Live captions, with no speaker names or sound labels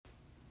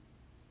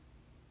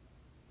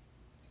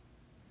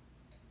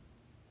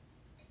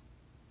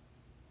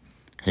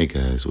Hey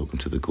guys, welcome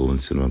to the Golden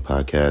Cinema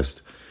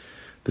Podcast.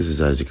 This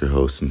is Isaac, your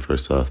host, and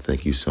first off,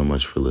 thank you so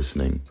much for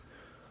listening.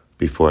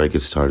 Before I get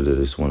started, I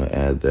just want to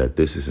add that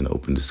this is an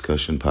open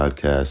discussion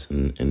podcast,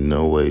 and in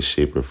no way,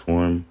 shape, or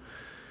form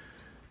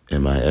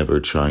am I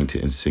ever trying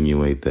to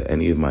insinuate that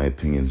any of my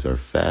opinions are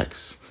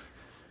facts.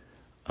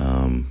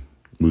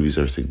 Movies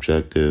are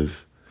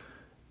subjective,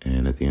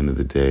 and at the end of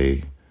the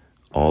day,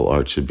 all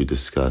art should be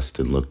discussed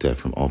and looked at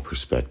from all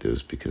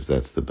perspectives because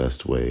that's the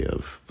best way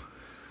of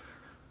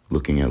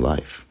looking at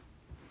life.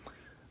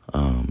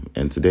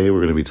 And today we're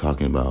going to be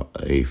talking about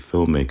a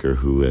filmmaker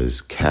who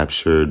has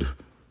captured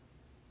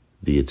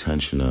the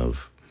attention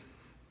of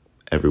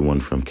everyone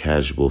from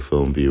casual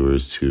film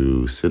viewers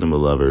to cinema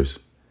lovers.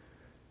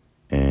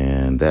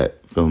 And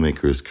that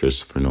filmmaker is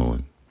Christopher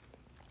Nolan.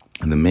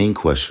 And the main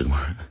question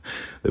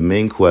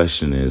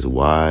is,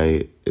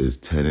 why is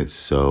Tenet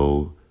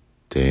so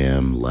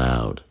damn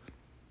loud?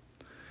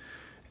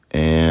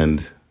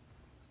 And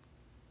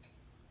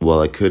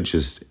while I could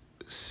just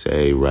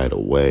say right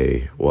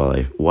away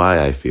why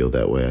I feel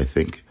that way, I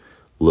think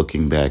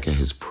looking back at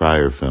his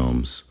prior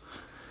films,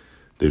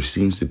 there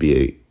seems to be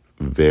a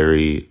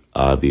very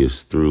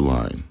obvious through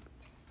line,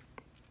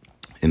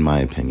 in my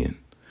opinion,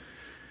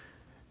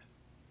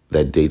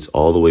 that dates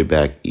all the way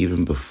back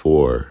even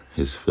before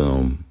his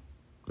film,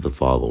 The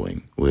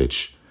Following,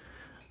 which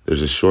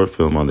there's a short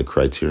film on the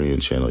Criterion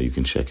channel you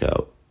can check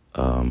out.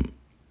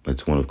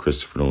 It's one of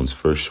Christopher Nolan's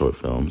first short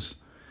films.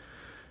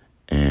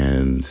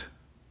 And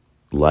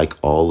like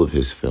all of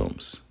his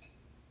films,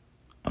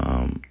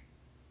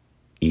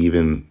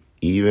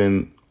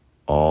 even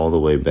all the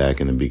way back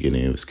in the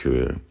beginning of his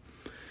career,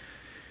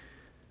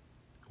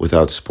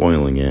 without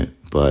spoiling it,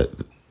 but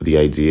the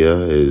idea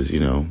is,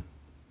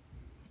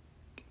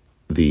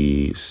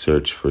 the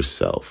search for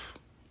self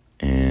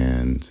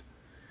and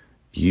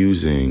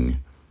using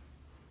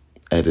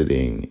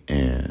editing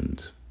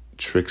and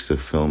tricks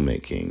of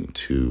filmmaking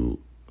to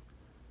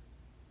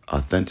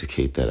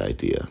authenticate that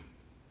idea.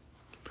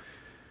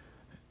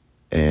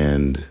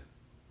 And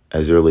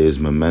as early as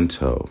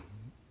Memento,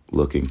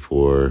 looking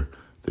for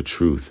the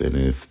truth, and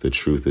if the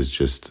truth is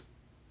just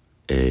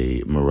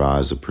a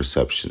mirage of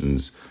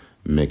perceptions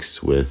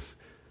mixed with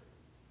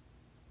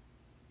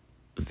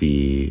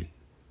the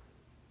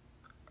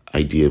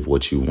idea of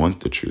what you want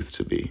the truth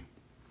to be.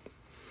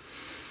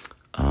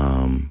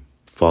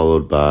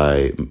 Followed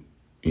by,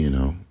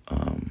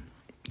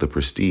 The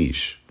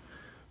Prestige,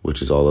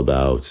 which is all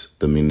about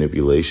the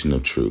manipulation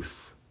of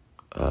truth,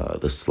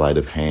 the sleight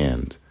of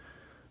hand,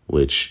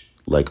 which,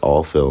 like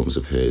all films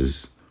of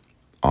his,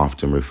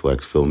 often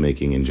reflect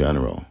filmmaking in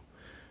general.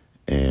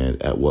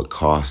 And at what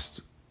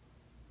cost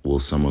will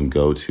someone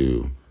go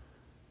to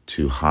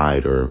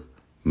hide or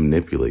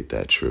manipulate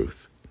that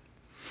truth?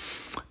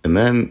 And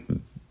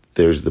then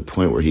there's the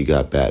point where he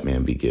got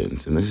Batman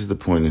Begins. And this is the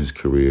point in his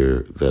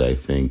career that I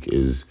think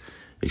is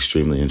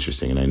extremely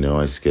interesting. And I know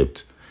I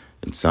skipped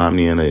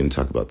Insomnia and I didn't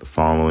talk about The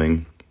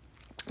Following,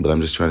 but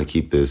I'm just trying to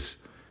keep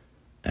this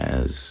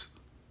as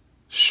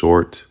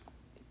short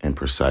and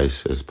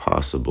precise as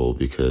possible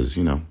because,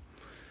 I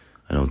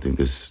don't think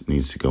this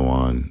needs to go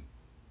on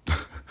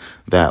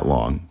that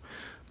long.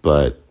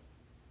 But,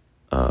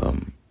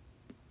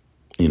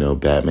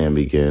 Batman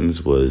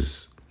Begins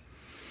was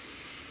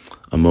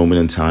a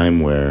moment in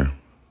time where,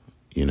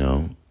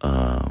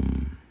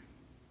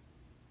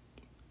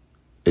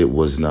 it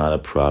was not a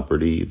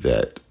property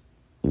that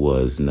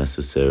was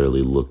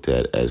necessarily looked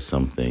at as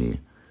something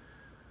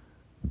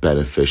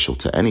beneficial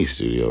to any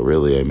studio,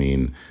 really. I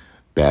mean,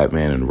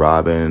 Batman and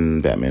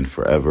Robin, Batman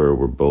Forever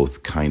were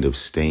both kind of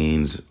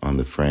stains on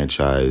the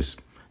franchise.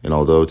 And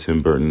although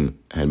Tim Burton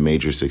had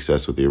major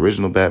success with the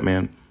original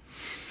Batman,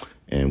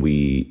 and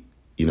we,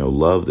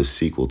 love the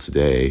sequel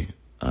today,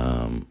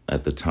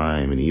 at the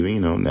time, and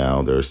even,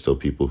 now, there are still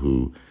people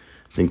who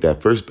think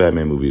that first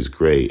Batman movie is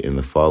great, and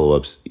the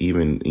follow-ups,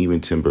 even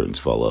Tim Burton's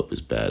follow-up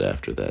is bad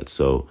after that.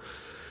 So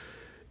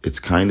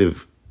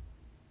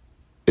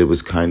it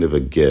was kind of a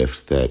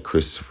gift that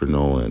Christopher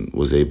Nolan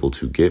was able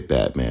to get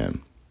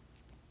Batman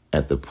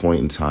at the point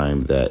in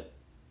time that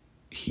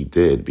he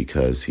did,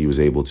 because he was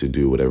able to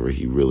do whatever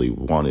he really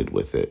wanted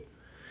with it.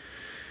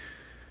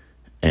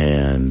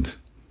 And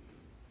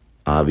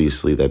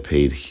obviously that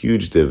paid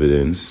huge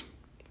dividends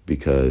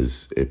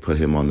because it put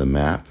him on the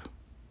map,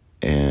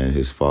 and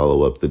his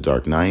follow-up, The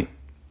Dark Knight,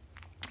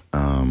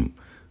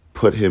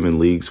 put him in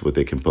leagues with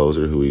a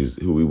composer who he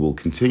will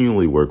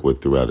continually work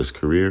with throughout his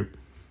career.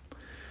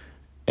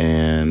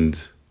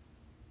 And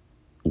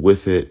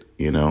with it,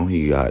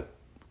 he got,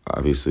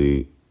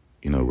 obviously,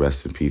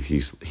 rest in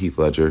peace, Heath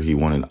Ledger. He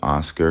won an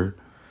Oscar.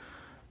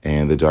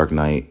 And The Dark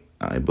Knight,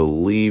 I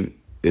believe,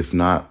 if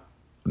not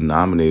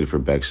nominated for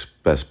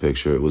Best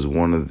Picture, it was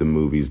one of the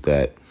movies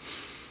that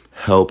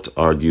helped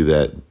argue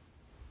that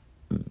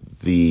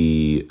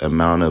the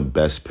amount of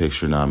Best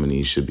Picture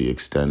nominees should be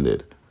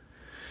extended.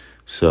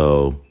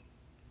 So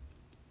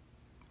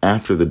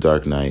after The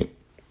Dark Knight,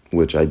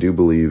 which I do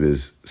believe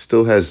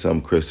still has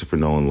some Christopher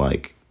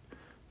Nolan-like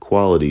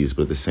qualities,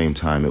 but at the same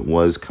time, it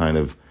was kind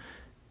of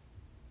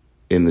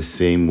in the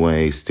same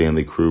way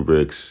Stanley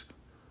Kubrick's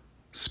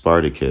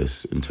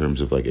Spartacus, in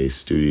terms of like a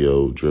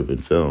studio-driven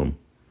film,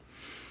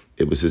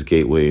 it was his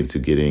gateway into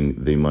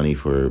getting the money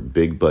for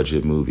big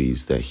budget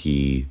movies that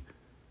he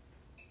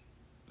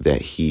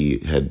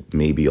had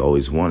maybe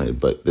always wanted.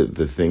 But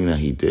the thing that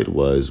he did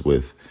was,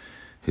 with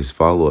his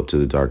follow-up to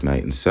The Dark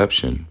Knight,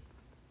 Inception,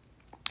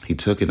 he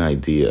took an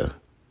idea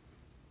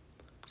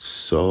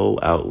so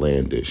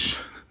outlandish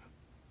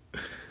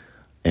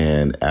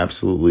and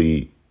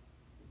absolutely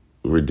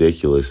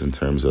ridiculous in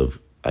terms of,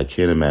 I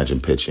can't imagine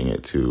pitching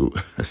it to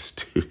a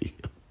studio.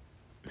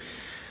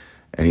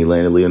 And he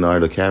landed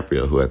Leonardo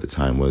DiCaprio, who at the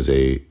time was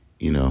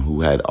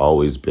who had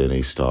always been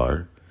a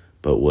star,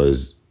 but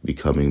was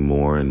becoming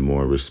more and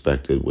more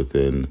respected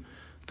within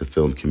the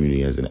film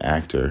community as an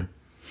actor,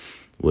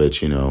 which,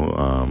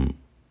 some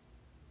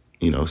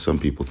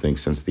people think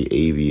since The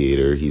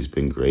Aviator, he's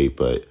been great,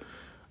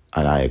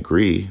 and I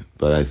agree,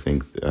 but I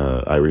think,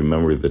 I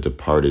remember The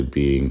Departed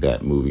being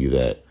that movie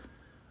that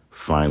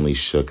finally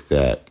shook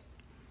that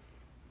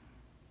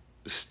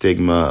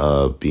stigma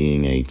of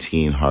being a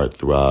teen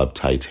heartthrob,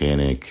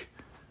 Titanic,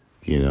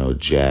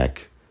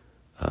 Jack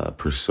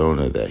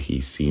persona that he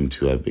seemed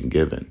to have been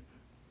given.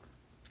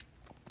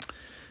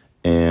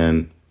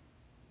 And,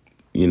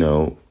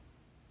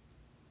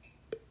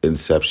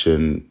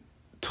 Inception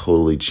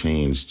totally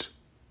changed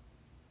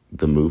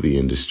the movie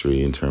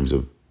industry in terms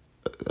of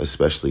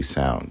especially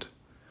sound.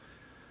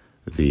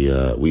 We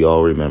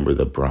all remember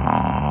the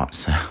brah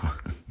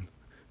sound.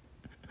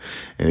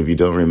 And if you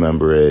don't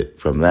remember it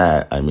from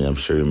that, I'm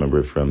sure you remember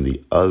it from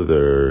the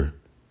other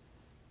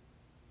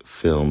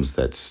films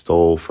that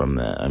stole from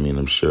that.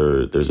 I'm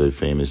sure there's a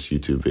famous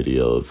YouTube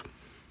video of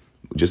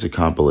just a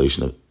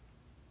compilation of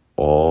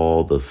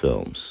all the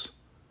films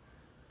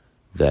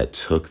that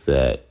took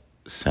that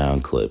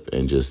sound clip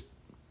and just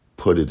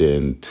put it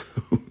into,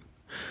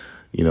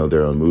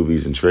 their own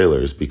movies and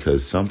trailers,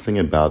 because something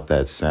about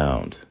that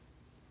sound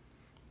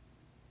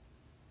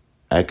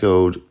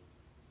echoed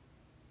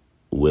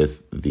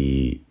with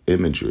the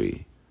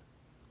imagery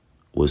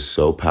was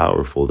so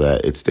powerful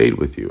that it stayed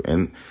with you.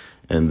 And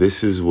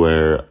this is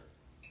where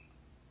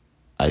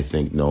I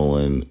think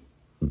Nolan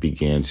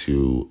began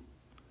to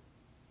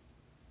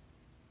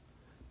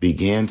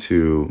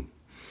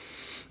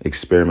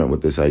experiment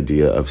with this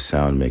idea of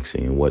sound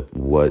mixing and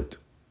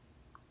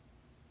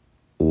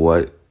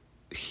what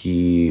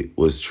he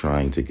was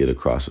trying to get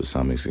across with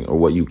sound mixing, or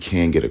what you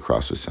can get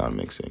across with sound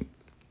mixing.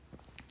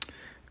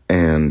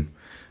 And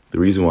the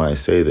reason why I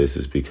say this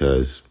is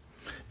because,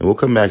 and we'll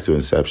come back to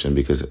Inception,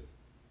 because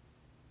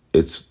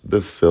it's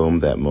the film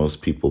that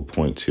most people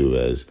point to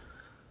as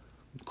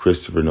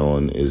Christopher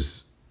Nolan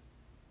is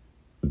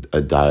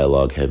a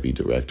dialogue-heavy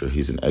director.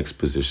 He's an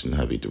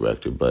exposition-heavy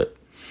director. But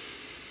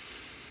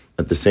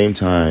at the same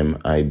time,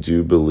 I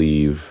do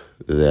believe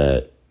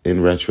that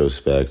in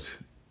retrospect,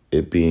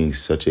 it being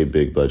such a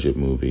big-budget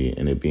movie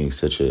and it being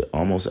such a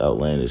almost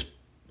outlandish,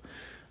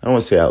 I don't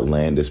want to say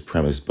outlandish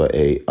premise, but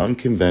a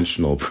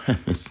unconventional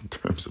premise in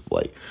terms of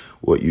like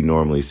what you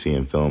normally see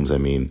in films. A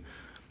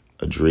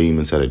dream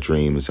inside a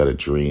dream inside a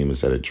dream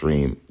inside a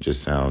dream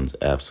just sounds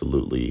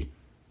absolutely,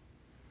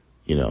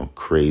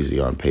 crazy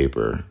on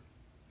paper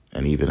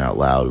and even out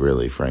loud,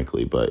 really,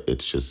 frankly, but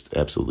it's just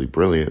absolutely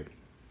brilliant.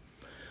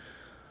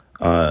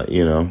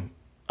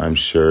 I'm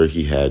sure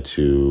he had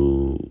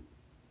to,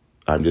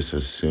 I'm just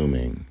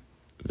assuming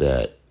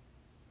that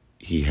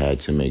he had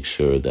to make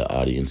sure that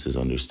audiences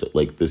understood.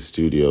 Like, the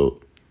studio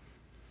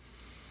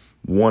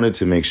wanted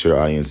to make sure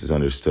audiences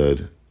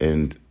understood.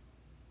 And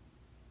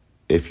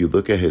if you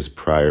look at his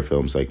prior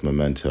films like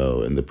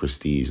Memento and The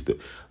Prestige,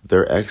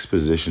 they're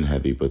exposition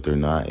heavy, but they're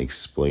not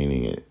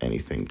explaining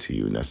anything to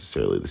you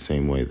necessarily the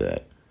same way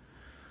that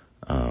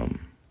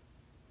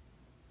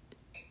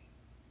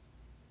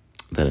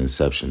that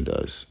Inception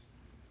does.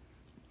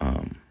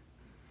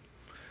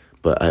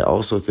 But I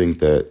also think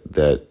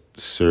that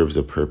serves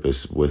a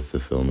purpose with the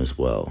film as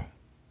well,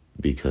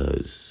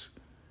 because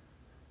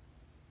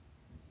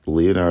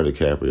Leonardo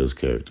DiCaprio's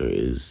character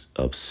is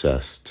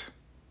obsessed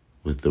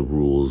with the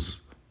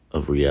rules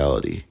of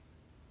reality,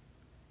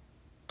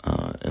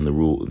 and the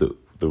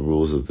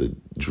rules of the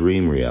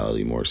dream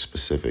reality, more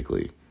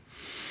specifically.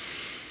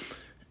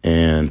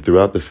 And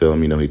throughout the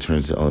film, he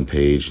turns to Ellen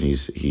Page and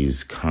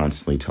he's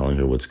constantly telling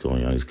her what's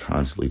going on. He's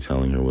constantly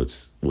telling her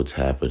what's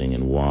happening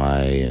and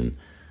why and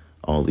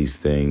all these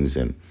things,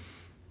 and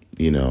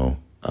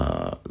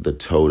the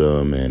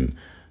totem, and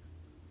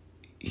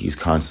he's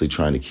constantly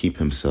trying to keep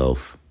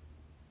himself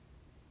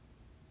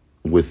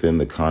within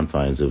the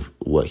confines of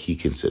what he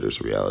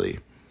considers reality.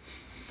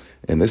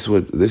 And this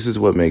is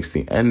what makes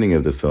the ending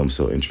of the film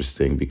so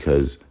interesting,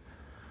 because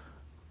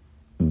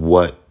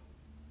what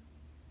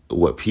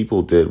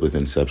people did with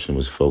Inception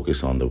was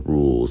focus on the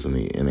rules and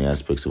the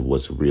aspects of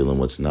what's real and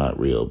what's not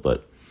real.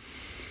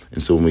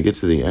 And so when we get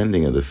to the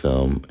ending of the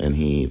film and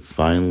he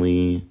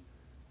finally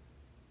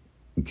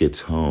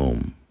gets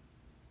home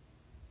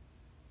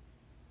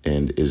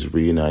and is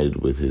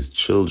reunited with his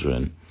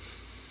children,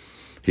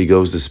 he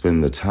goes to spin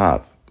the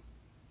top.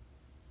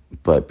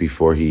 But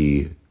before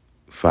he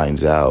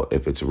finds out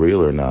if it's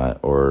real or not,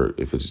 or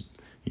if it's,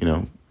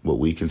 what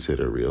we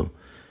consider real,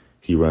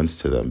 he runs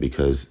to them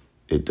because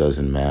it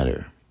doesn't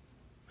matter.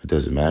 It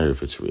doesn't matter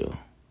if it's real.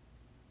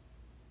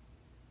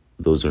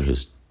 Those are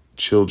his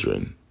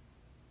children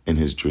in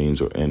his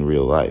dreams or in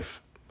real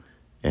life.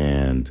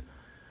 And,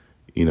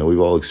 we've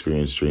all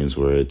experienced dreams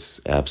where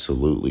it's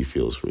absolutely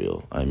feels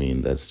real. I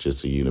mean, that's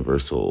just a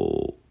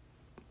universal,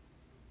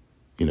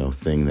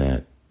 thing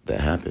that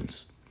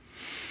happens.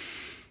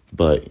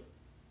 But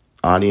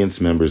audience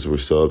members were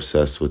so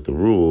obsessed with the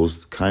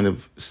rules, kind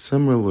of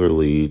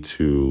similarly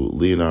to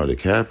Leonardo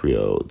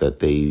DiCaprio, that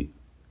they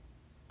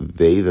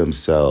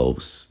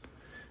themselves,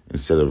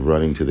 instead of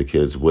running to the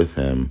kids with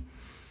him,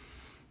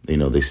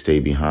 they stay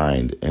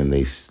behind and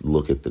they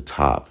look at the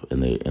top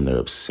and they're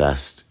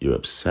obsessed. You're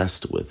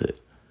obsessed with it.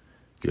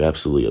 You're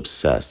absolutely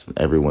obsessed. And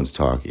everyone's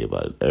talking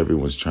about it.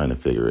 Everyone's trying to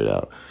figure it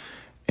out.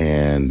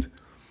 And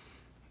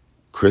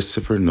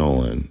Christopher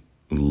Nolan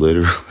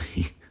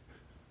literally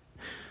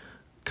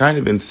kind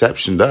of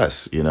inceptioned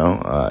us,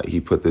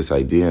 he put this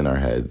idea in our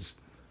heads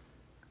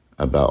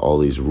about all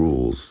these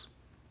rules.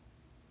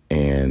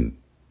 And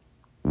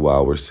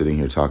while we're sitting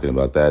here talking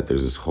about that,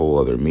 there's this whole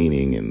other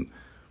meaning and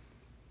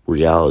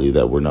reality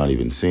that we're not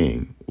even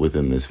seeing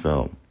within this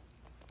film.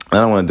 I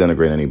don't want to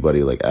denigrate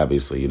anybody. Like,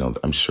 obviously,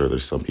 I'm sure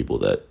there's some people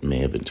that may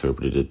have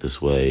interpreted it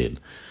this way. And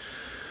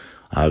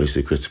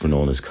obviously, Christopher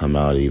Nolan has come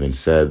out and even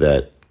said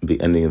that the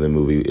ending of the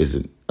movie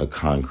isn't a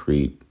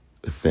concrete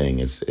thing.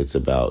 It's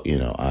about,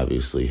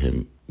 obviously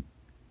him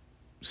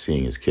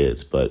seeing his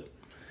kids. But,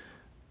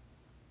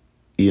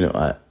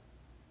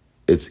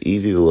 it's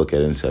easy to look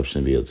at Inception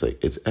and be, it's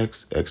like, it's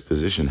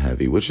exposition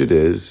heavy, which it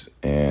is.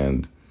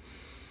 And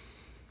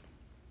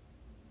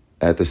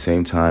at the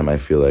same time, I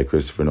feel like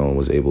Christopher Nolan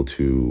was able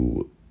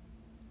to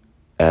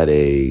add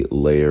a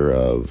layer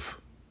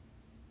of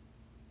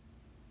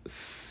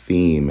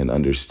theme and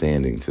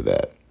understanding to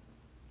that,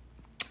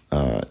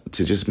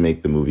 to just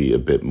make the movie a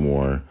bit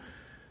more,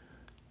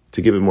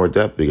 to give it more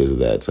depth because of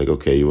that. It's like,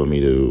 okay, you want me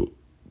to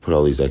put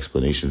all these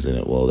explanations in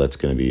it? Well, that's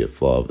going to be a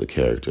flaw of the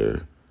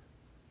character,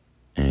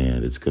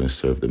 and it's going to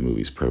serve the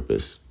movie's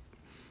purpose.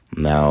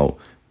 Now,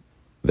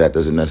 that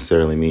doesn't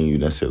necessarily mean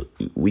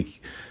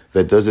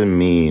that doesn't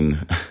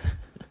mean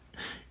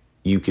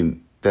you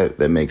can, that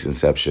makes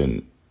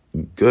Inception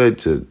good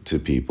to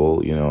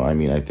people.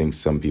 I think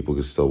some people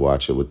could still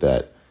watch it with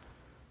that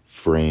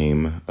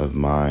frame of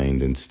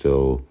mind and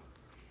still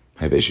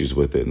have issues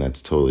with it, and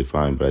that's totally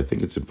fine. But I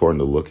think it's important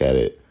to look at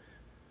it,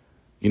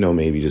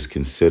 maybe just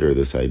consider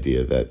this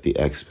idea that the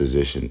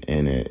exposition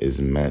in it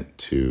is meant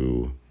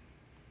to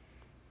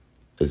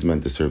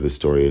serve the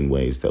story in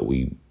ways that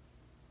we,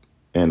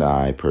 and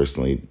I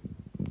personally,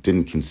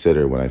 didn't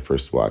consider when I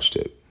first watched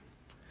it.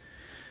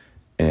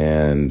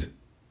 And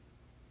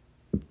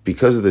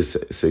because of the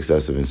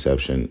success of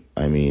Inception,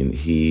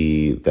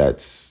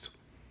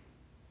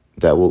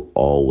 that will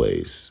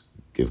always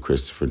give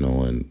Christopher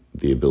Nolan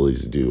the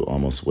ability to do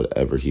almost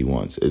whatever he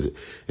wants.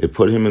 It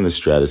put him in the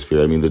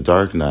stratosphere. The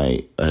Dark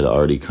Knight had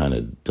already kind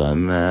of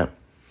done that,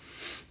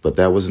 but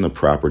that wasn't a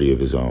property of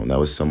his own. That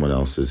was someone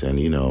else's.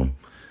 And,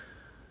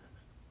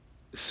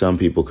 some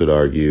people could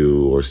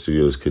argue, or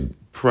studios could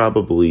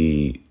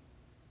probably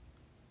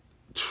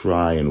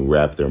try and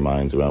wrap their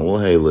minds around, well,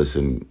 hey,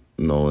 listen,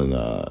 Nolan,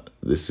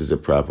 this is a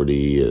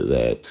property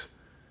that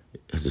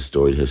has a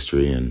storied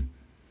history, and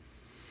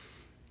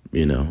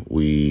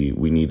we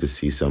need to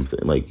see something.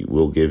 Like,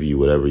 we'll give you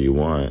whatever you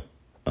want,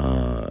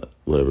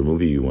 whatever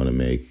movie you want to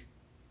make.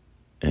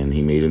 And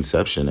he made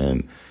Inception,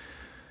 and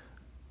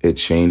it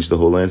changed the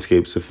whole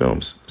landscapes of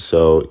films.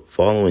 So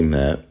following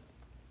that,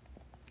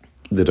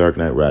 The Dark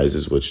Knight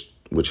Rises,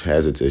 which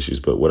has its issues,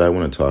 but what I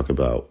want to talk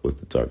about with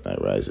The Dark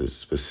Knight Rises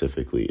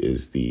specifically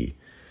is the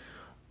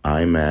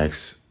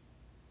IMAX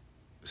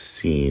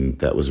scene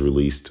that was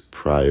released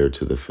prior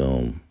to the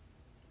film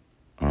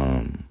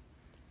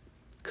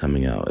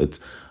coming out.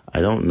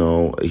 I don't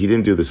know, he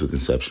didn't do this with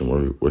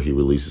Inception where he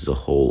releases a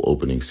whole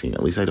opening scene.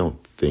 At least I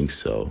don't think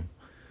so,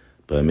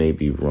 but I may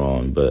be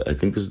wrong. But I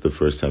think this is the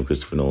first time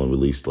Christopher Nolan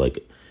released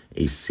like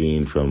a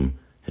scene from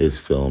his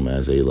film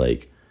as a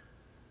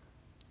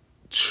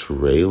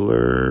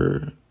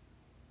trailer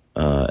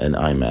and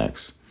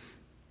IMAX.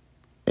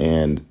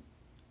 And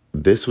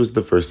this was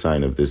the first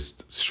sign of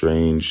this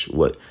strange,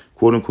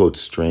 quote unquote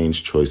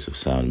strange choice of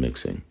sound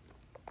mixing.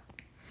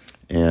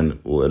 And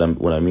what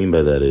I mean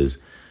by that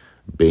is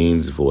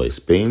Bane's voice.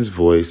 Bane's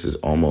voice is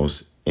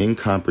almost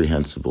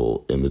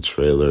incomprehensible in the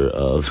trailer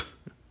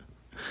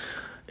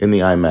in the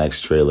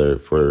IMAX trailer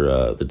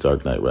for The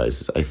Dark Knight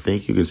Rises. I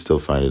think you can still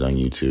find it on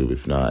YouTube.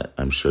 If not,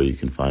 I'm sure you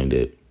can find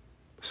it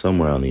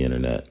somewhere on the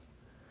internet.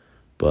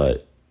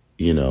 But,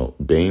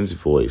 Bane's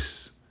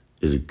voice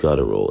is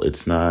guttural.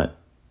 It's not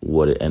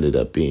what it ended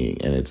up being.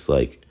 And it's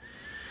like,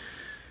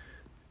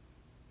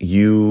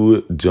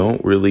 you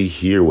don't really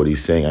hear what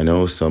he's saying. I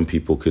know some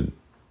people could,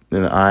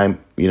 and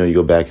you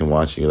go back and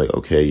watch and you're like,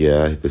 okay,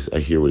 yeah, I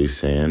hear what he's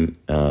saying.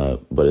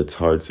 But it's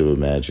hard to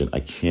imagine. I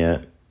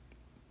can't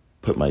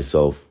put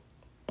myself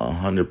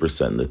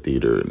 100% in the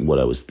theater and what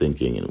I was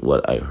thinking and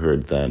what I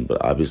heard then.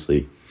 But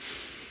obviously,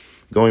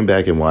 going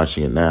back and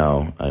watching it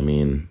now, I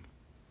mean,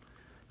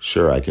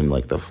 sure, I can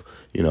like the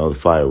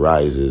fire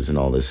rises and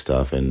all this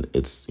stuff, and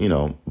it's,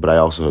 but I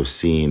also have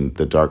seen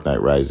The Dark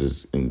Knight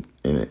Rises in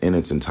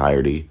its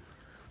entirety.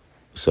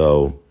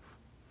 So,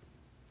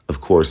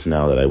 of course,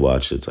 now that I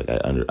watch it, it's like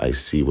I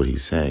see what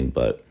he's saying.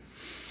 But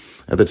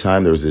at the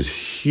time, there was this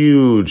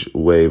huge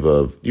wave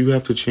of, you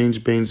have to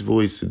change Bane's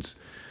voice.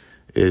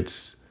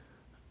 It's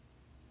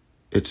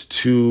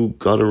too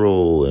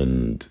guttural,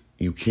 and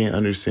you can't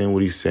understand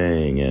what he's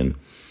saying. And,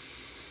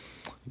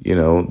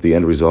 the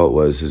end result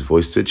was his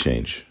voice did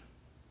change.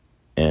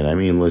 And I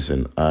mean,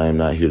 listen, I'm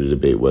not here to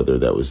debate whether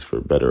that was for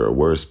better or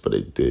worse, but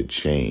it did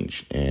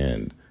change.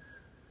 And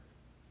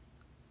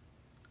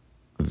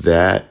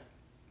that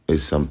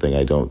is something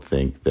I don't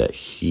think that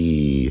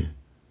he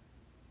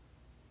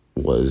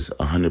was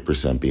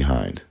 100%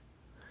 behind.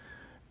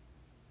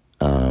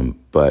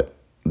 But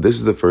this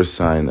is the first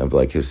sign of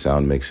like his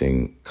sound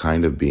mixing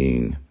kind of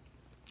being,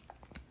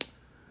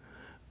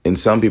 in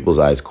some people's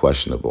eyes,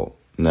 questionable.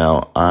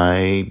 Now,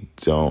 I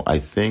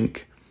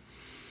think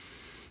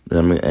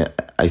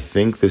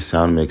the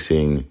sound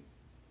mixing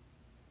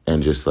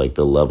and just like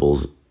the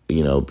levels,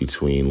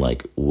 between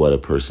like what a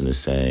person is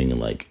saying and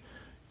like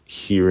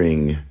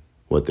hearing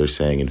what they're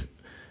saying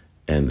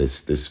and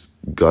this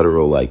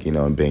guttural, like,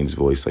 in Bane's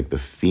voice, like the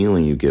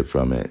feeling you get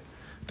from it,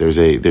 there's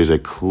a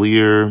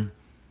clear,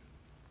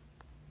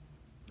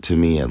 to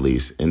me at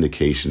least,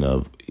 indication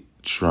of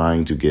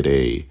trying to get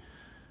a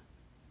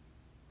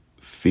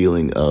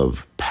feeling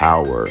of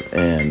power.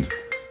 And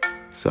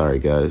sorry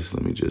guys,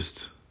 let me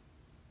just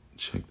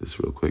check this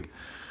real quick.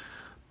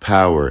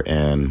 Power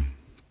and,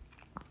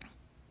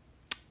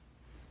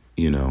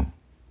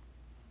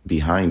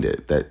 behind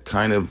it, that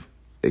kind of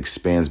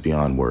expands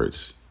beyond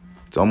words.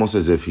 It's almost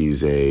as if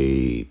he's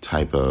a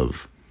type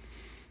of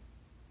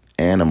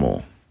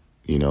animal,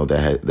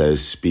 that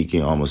is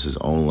speaking almost his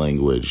own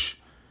language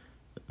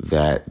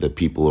that the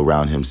people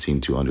around him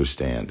seem to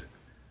understand.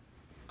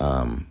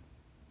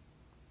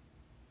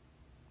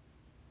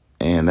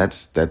 And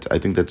that's I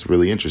think that's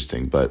really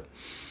interesting, but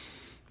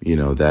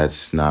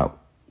that's not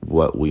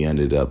what we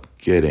ended up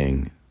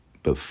getting.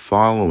 But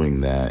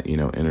following that,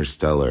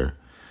 Interstellar,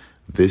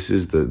 this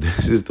is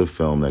the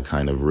film that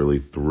kind of really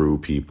threw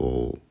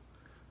people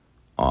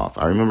off.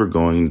 I remember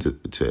going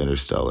to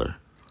Interstellar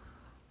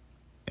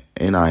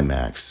in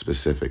IMAX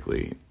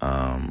specifically.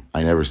 I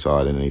never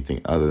saw it in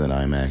anything other than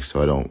IMAX,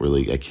 so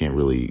I can't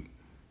really,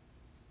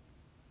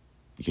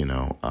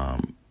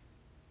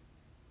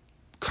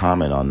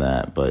 comment on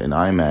that. But in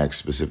IMAX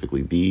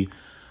specifically, the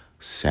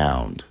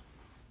sound,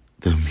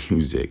 the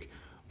music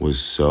was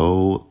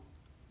so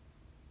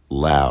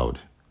loud.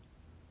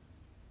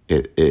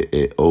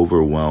 It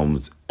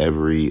overwhelmed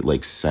every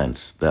like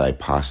sense that I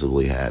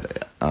possibly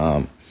had.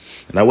 And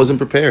I wasn't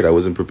prepared. I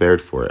wasn't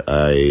prepared for it.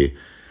 I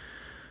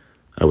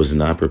was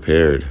not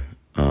prepared.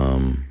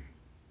 And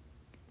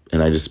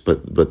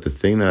but the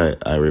thing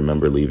that I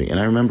remember leaving, and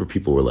I remember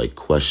people were like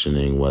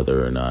questioning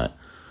whether or not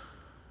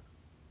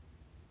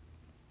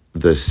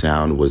the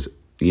sound was,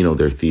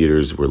 their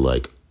theaters were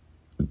like,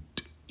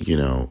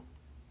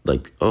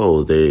 like,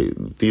 oh,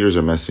 theaters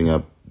are messing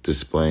up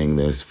displaying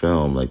this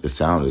film, like the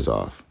sound is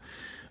off.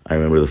 I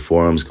remember the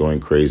forums going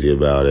crazy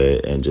about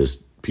it and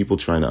just people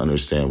trying to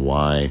understand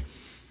why,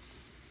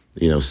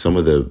 some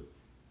of the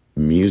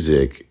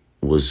music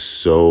was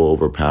so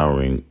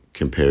overpowering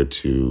compared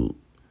to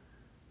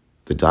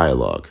the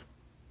dialogue.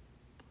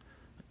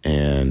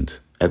 And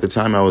at the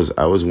time I was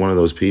one of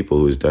those people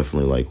who was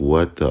definitely like,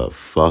 what the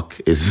fuck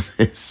is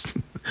this?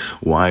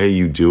 Why are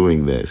you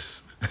doing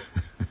this?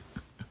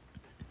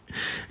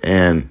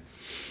 And,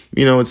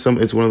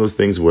 it's one of those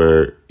things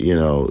where,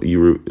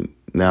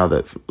 now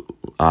that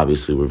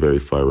obviously we're very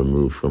far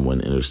removed from when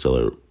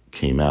Interstellar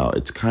came out,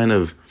 it's kind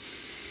of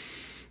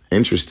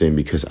interesting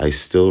because I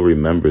still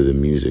remember the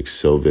music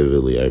so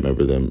vividly. I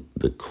remember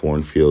the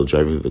cornfield,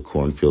 driving through the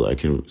cornfield. I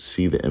can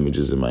see the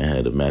images in my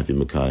head of Matthew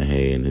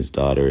McConaughey and his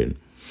daughter and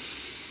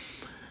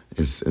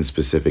in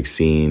specific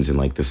scenes and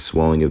like the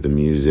swelling of the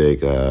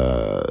music,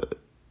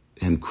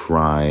 him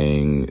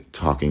crying,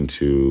 talking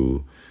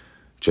to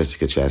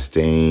Jessica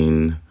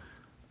Chastain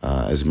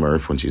as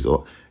Murph when she's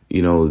old.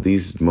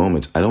 These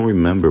moments, I don't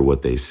remember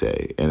what they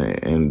say.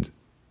 And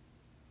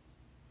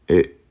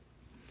it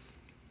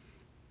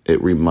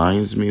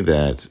reminds me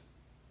that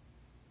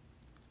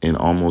in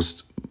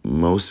almost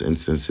most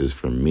instances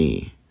for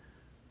me,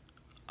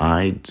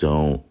 I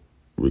don't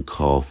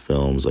recall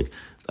films like,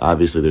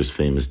 obviously there's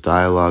famous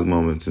dialogue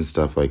moments and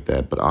stuff like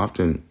that, but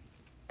often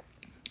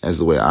as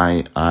the way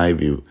I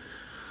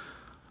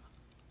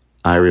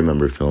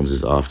remember films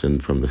is often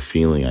from the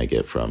feeling I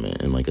get from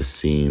it, and like a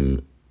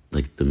scene,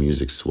 like the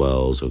music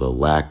swells or the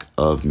lack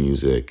of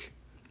music.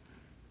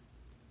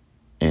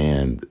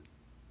 And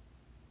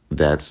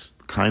that's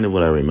kind of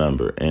what I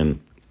remember. And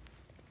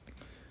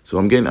so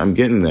I'm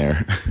getting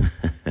there.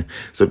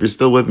 So if you're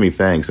still with me,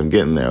 thanks. I'm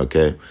getting there,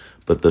 okay?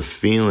 But the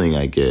feeling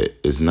I get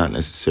is not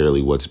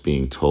necessarily what's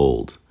being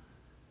told.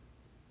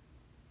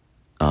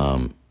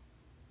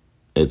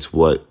 It's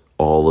what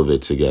all of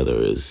it together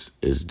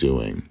is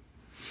doing.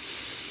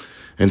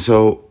 And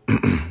so,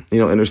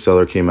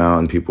 Interstellar came out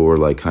and people were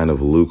like kind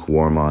of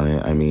lukewarm on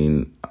it. I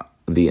mean,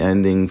 the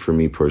ending for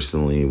me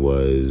personally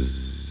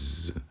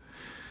was,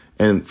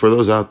 and for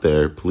those out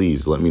there,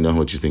 please let me know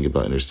what you think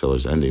about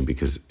Interstellar's ending,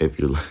 because if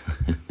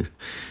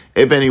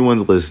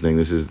anyone's listening,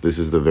 this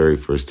is the very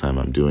first time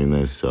I'm doing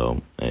this.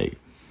 So, hey,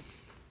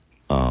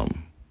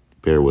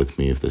 bear with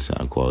me if the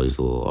sound quality is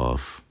a little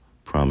off.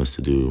 Promise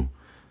to do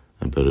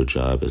a better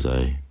job as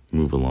I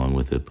move along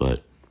with it.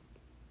 But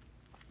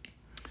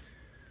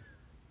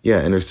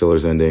yeah,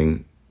 Interstellar's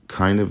ending,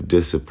 kind of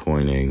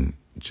disappointing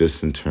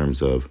just in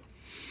terms of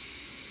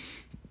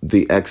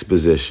the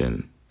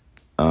exposition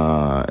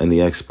and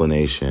the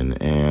explanation.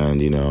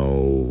 And,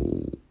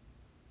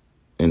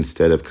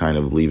 instead of kind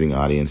of leaving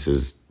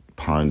audiences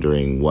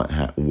pondering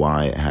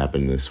why it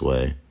happened this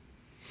way,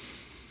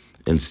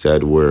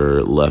 instead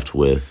we're left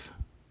with,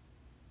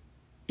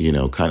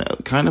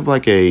 kind of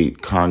like a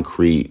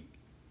concrete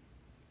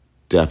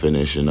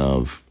definition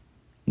of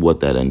what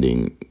that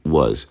ending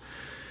was.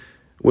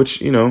 Which,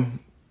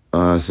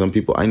 some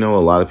people, I know a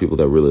lot of people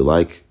that really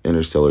like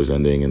Interstellar's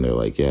ending and they're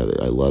like, yeah,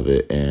 I love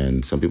it.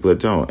 And some people that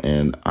don't.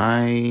 And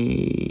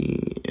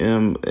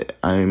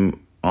I'm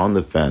on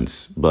the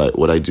fence. But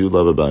what I do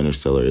love about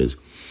Interstellar is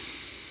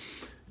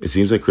it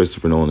seems like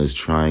Christopher Nolan is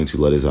trying to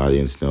let his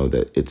audience know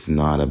that it's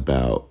not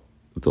about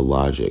the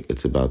logic.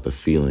 It's about the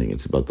feeling.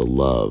 It's about the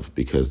love,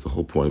 because the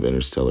whole point of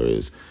Interstellar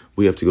is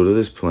we have to go to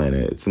this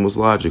planet. It's the most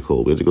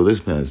logical. We have to go to this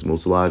planet. It's the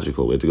most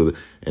logical. We have to go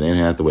and Anne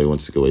Hathaway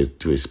wants to go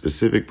to a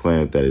specific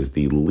planet that is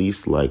the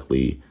least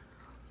likely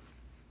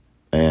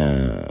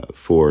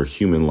for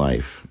human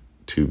life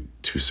to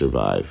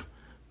survive.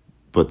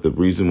 But the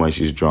reason why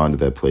she's drawn to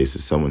that place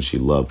is someone she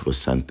loved was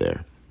sent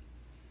there.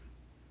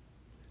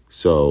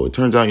 So it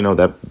turns out,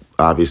 that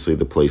obviously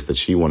the place that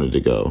she wanted to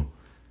go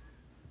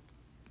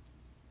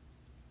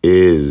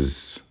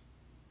is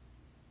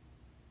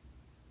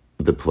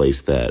the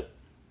place that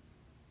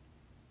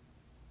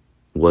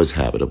was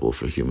habitable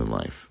for human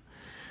life.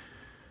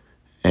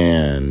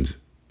 And,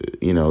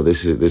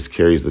 this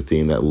carries the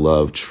theme that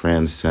love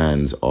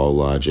transcends all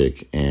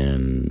logic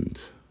and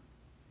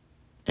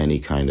any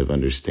kind of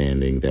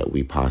understanding that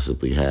we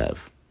possibly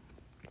have.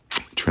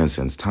 It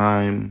transcends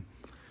time.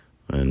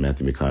 And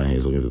Matthew McConaughey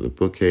is looking at the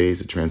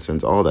bookcase. It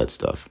transcends all that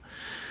stuff.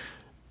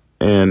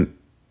 And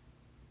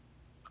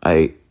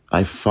I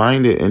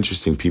find it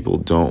interesting people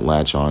don't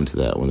latch on to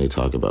that when they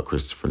talk about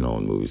Christopher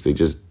Nolan movies. They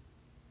just,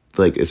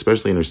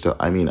 especially Interstellar.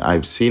 I mean,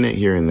 I've seen it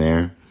here and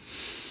there,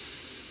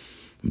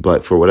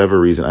 but for whatever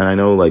reason, and I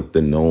know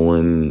the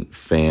Nolan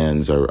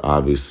fans are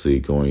obviously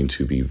going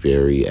to be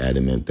very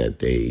adamant that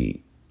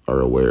they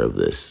are aware of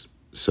this.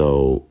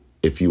 So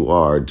if you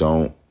are,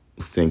 don't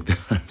think that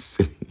I'm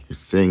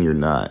saying you're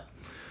not.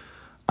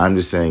 I'm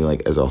just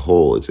saying, as a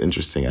whole, it's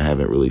interesting. I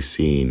haven't really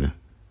seen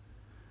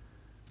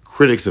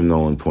critics of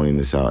Nolan pointing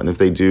this out. And if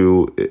they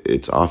do,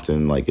 it's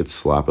often it's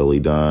sloppily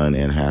done.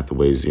 Anne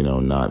Hathaway's,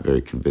 not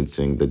very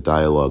convincing. The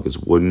dialogue is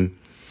wooden.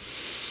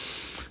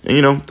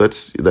 And,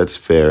 that's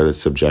fair. That's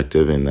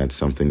subjective. And that's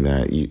something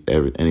that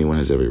anyone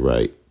has every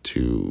right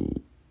to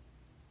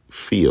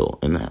feel.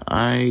 And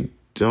I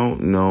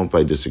don't know if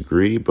I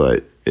disagree,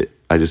 but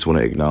I just want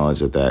to acknowledge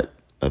that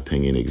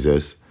opinion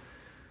exists.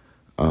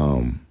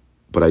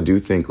 But I do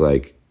think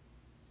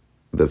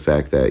the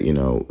fact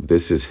that,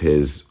 this is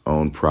his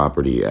own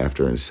property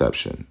after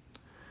Inception.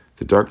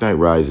 The Dark Knight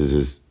Rises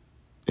is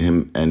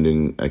him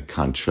ending a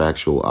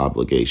contractual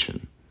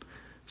obligation.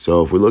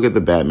 So if we look at the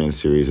Batman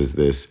series as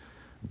this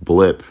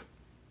blip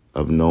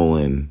of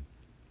Nolan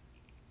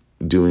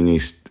doing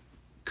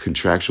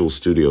contractual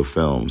studio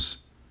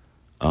films,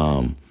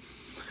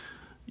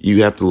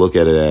 you have to look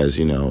at it as,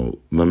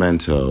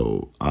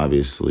 Memento,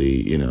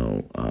 obviously,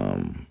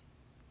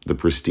 The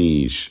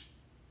Prestige.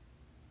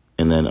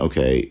 And then,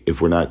 okay, if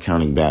we're not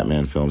counting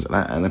Batman films,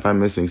 and if I'm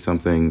missing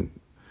something,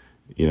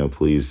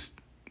 please,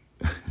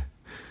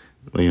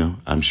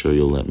 I'm sure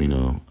you'll let me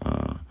know.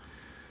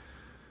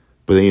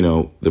 But then,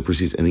 The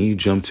Prestige, and then you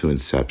jump to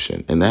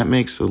Inception. And that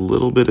makes a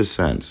little bit of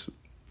sense.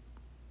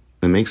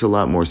 It makes a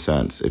lot more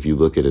sense if you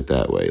look at it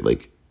that way.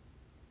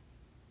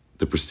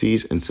 The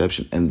Prestige,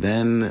 Inception, and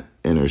then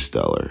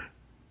Interstellar.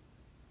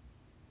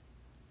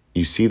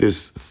 You see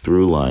this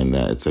through line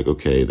that it's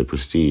okay, The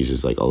Prestige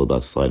is all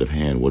about sleight of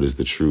hand. What is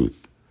the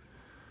truth?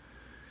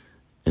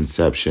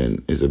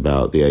 Inception is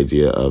about the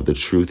idea of the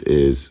truth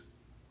is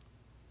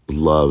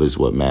love is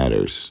what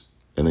matters.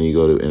 And then you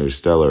go to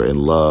Interstellar, and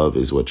love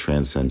is what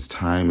transcends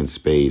time and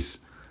space.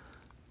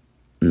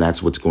 And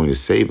that's what's going to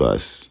save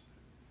us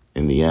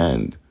in the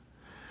end.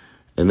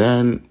 And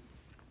then,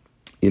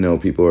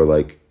 people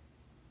are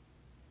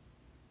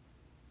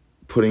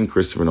putting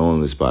Christopher Nolan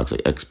in this box,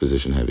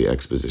 exposition heavy,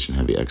 exposition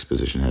heavy,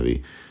 exposition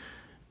heavy.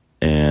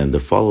 And the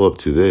follow-up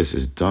to this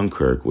is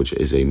Dunkirk, which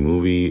is a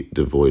movie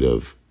devoid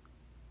of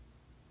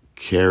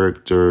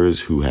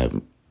characters who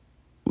have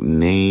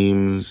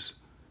names,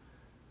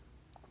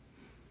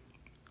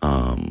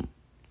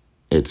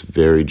 It's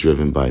very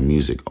driven by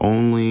music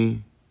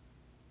only.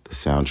 The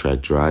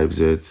soundtrack drives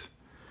it.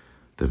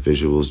 The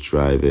visuals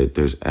drive it.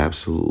 There's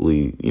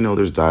absolutely,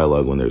 there's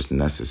dialogue when there's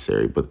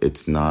necessary, but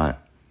it's not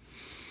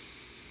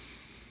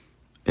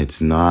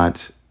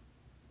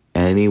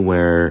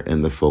anywhere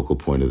in the focal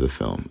point of the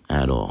film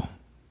at all.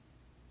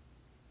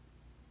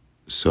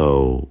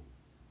 So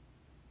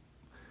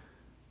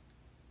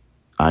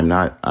I'm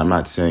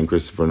not saying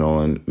Christopher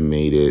Nolan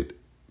made it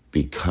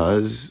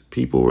because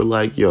people were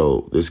like,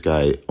 yo, this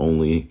guy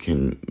only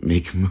can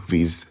make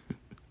movies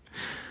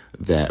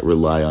that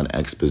rely on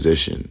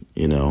exposition,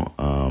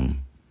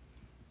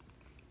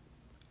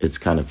 It's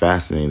kind of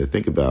fascinating to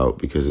think about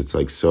because it's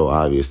like so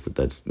obvious that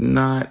that's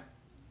not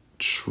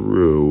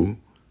true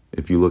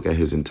if you look at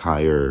his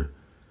entire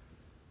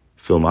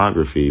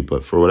filmography.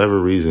 But for whatever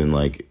reason,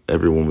 like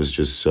everyone was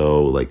just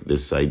so like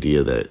this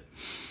idea that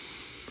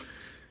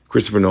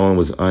Christopher Nolan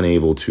was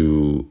unable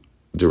to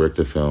direct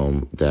a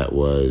film that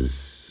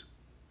was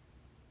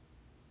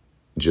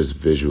just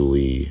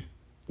visually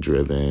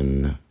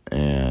driven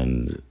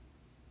and,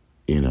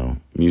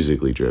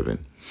 musically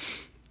driven.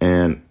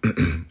 And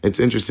it's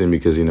interesting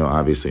because,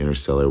 obviously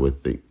Interstellar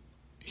with the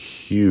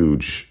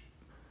huge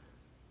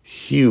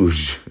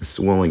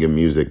swelling of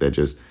music that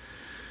just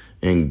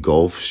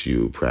engulfs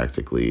you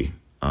practically.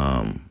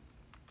 And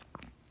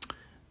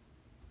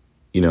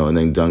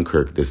then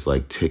Dunkirk, this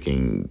like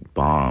ticking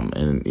bomb.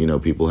 And,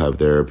 people have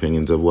their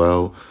opinions of,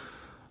 well,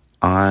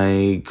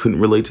 I couldn't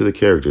relate to the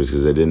characters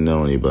because I didn't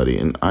know anybody.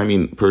 And I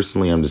mean,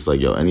 personally, I'm just like,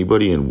 yo,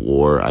 anybody in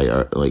war,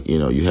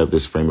 you have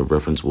this frame of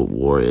reference what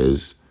war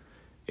is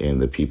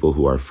and the people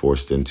who are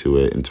forced into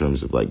it in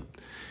terms of like,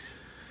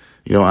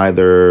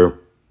 either,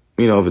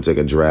 if it's like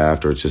a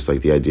draft or it's just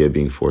like the idea of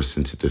being forced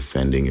into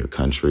defending your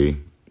country.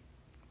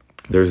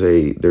 There's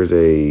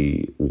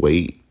a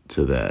weight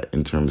to that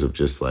in terms of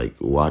just like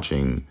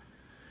watching,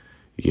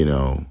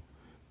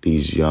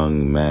 these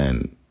young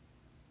men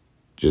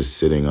just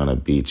sitting on a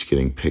beach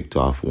getting picked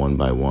off one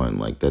by one.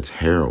 Like, that's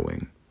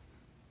harrowing.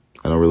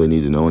 I don't really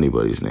need to know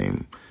anybody's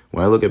name.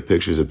 When I look at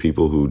pictures of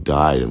people who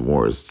died in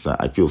wars,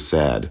 I feel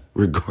sad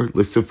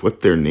regardless of what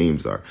their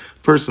names are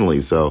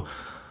personally. So,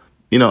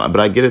 but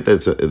I get it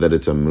that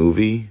it's a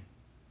movie.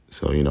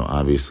 So,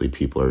 obviously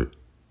people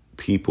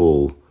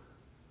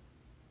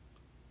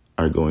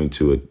are going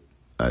to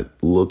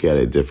look at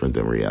it different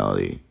than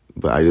reality.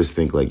 But I just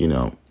think like,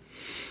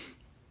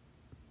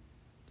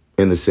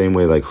 in the same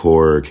way like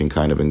horror can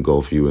kind of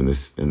engulf you in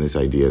this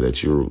idea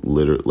that you're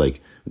literally like,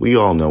 we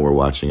all know we're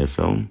watching a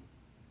film.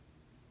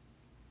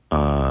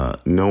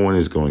 No one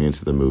is going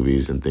into the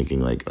movies and thinking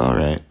like, all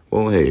right,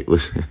 well, hey,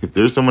 listen, if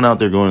there's someone out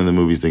there going to the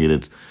movies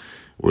thinking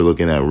we're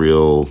looking at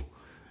real,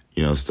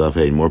 stuff,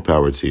 hey, more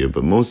power to you.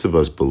 But most of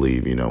us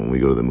believe, when we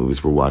go to the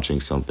movies, we're watching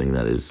something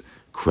that is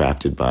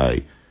crafted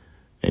by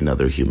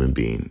another human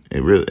being.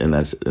 And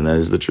that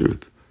is the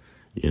truth,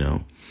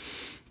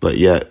 But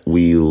yet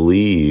we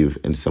leave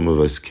and some of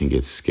us can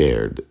get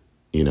scared.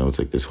 It's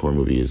like this horror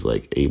movie is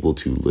like able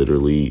to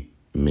literally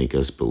make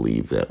us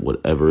believe that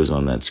whatever is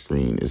on that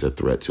screen is a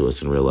threat to us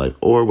in real life,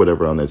 or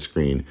whatever on that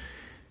screen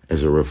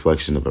is a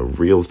reflection of a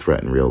real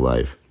threat in real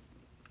life.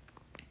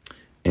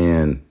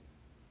 And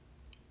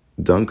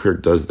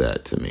Dunkirk does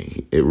that to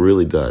me. It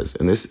really does.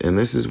 And this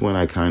is when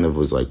I kind of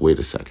was like, wait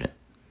a second.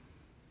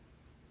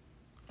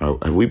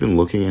 Have we been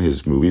looking at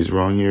his movies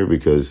wrong here?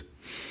 Because,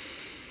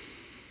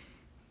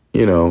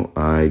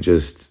 I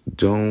just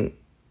don't.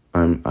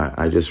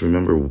 I just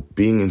remember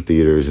being in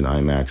theaters and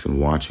IMAX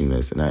and watching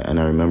this, and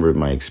I remember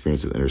my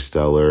experience with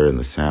Interstellar and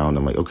the sound.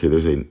 I'm like, okay,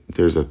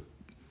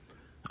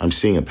 I'm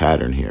seeing a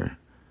pattern here.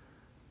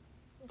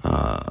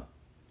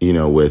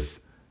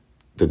 With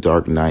The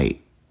Dark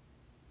Knight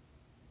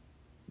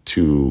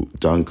to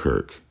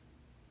Dunkirk,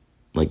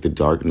 like The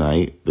Dark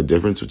Knight, the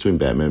difference between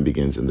Batman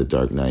Begins and The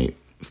Dark Knight,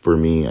 for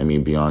me, I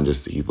mean, beyond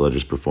just Heath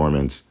Ledger's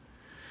performance.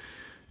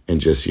 And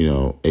just,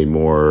 a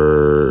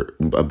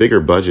bigger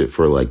budget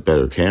for like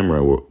better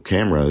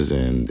cameras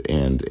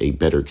and a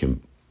better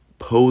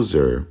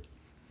composer.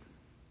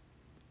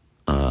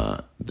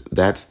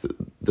 That's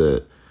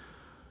the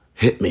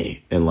hit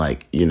me. And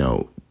like,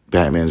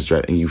 Batman's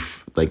driving, you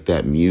like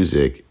that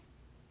music,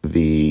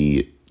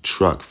 the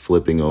truck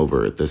flipping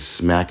over, the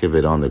smack of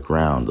it on the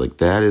ground. Like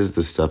that is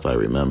the stuff I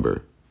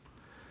remember.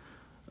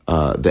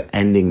 The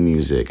ending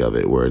music of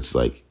it where it's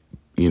like,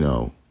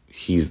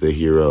 he's the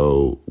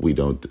hero. We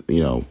don't,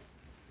 the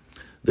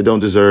don't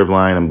deserve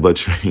line. I'm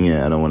butchering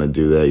it. I don't want to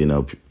do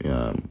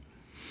that,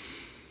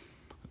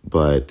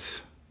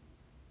 but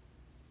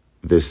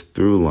this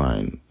through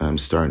line I'm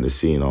starting to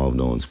see in all of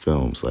Nolan's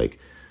films, like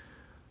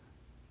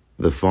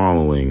the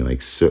following,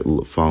 like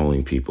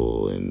following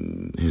people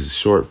in his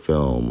short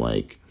film,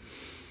 like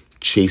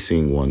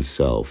chasing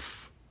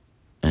oneself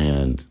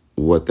and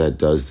what that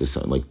does to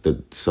something, like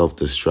the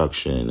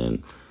self-destruction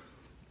and,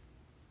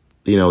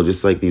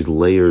 just like these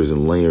layers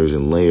and layers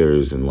and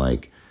layers, and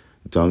like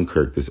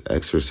Dunkirk, this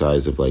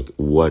exercise of like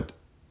what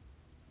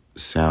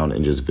sound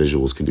and just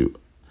visuals can do.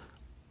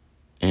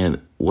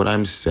 And what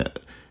I'm saying,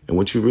 and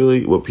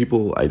what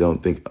people I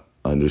don't think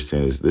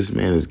understand is this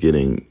man is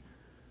getting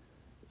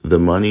the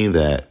money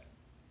that,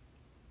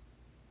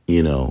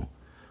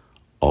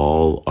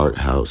 all art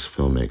house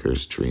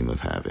filmmakers dream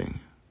of having,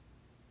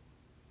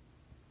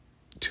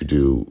 to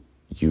do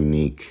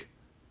unique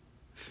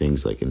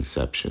things like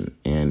Inception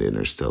and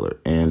Interstellar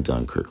and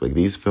Dunkirk. Like,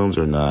 these films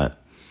are not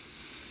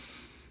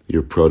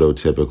your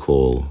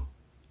prototypical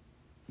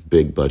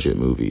big budget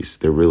movies.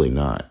 They're really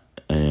not.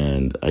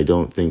 And I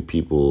don't think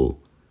people,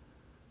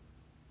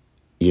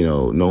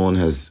 Nolan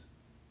has,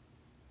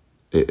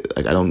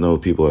 I don't know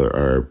if people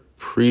are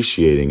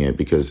appreciating it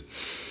because,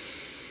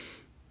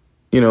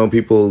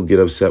 people get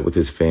upset with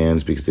his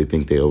fans because they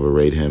think they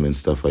overrate him and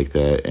stuff like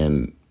that.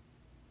 And,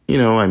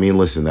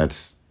 listen,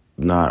 that's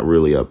not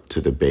really up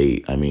to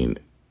debate. I mean,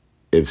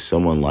 if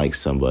someone likes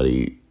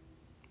somebody,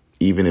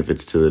 even if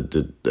it's to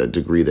the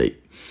degree that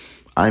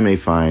I may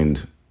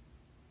find,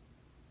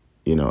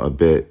 a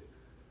bit,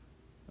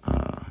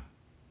 a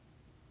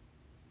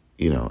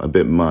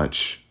bit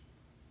much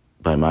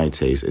by my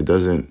taste, it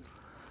doesn't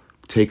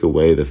take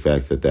away the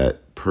fact that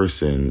that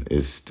person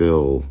is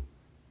still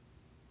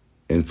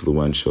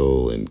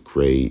influential and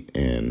great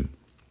and,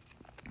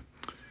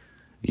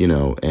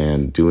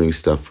 and doing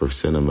stuff for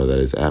cinema that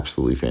is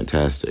absolutely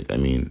fantastic. I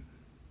mean,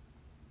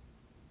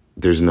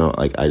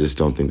 I just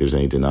don't think there's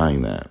any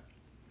denying that.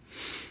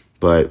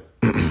 But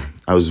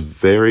I was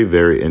very,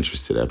 very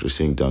interested after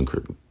seeing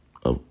Dunkirk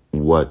of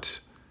what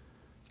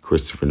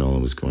Christopher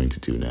Nolan was going to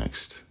do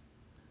next.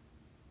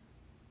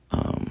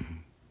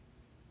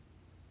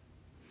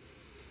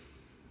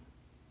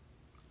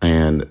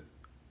 And,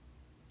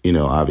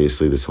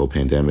 obviously this whole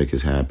pandemic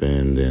has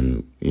happened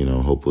and,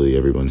 hopefully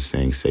everyone's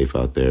staying safe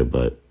out there.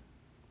 But,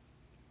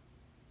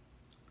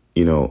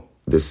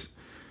 this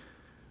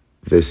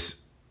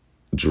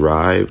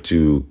drive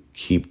to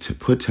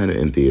put Tenet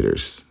in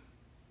theaters,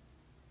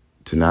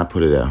 to not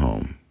put it at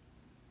home,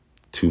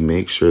 to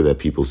make sure that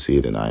people see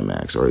it in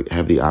IMAX or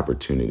have the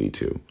opportunity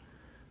to,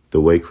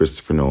 the way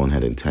Christopher Nolan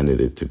had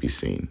intended it to be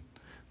seen,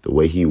 the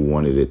way he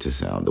wanted it to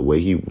sound, the way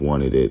he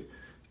wanted it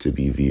to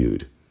be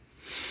viewed.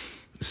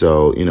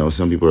 So,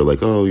 some people are like,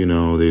 oh,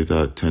 they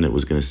thought Tenet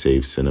was going to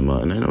save cinema.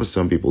 And I know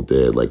some people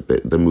did, like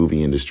the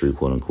movie industry,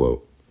 quote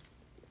unquote,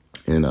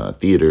 in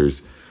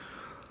theaters.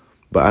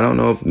 But I don't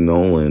know if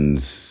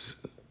Nolan's,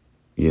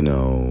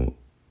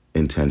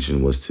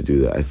 intention was to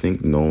do that. I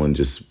think Nolan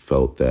just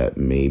felt that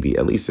maybe,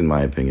 at least in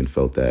my opinion,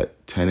 felt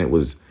that Tenet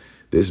was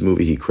this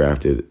movie he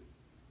crafted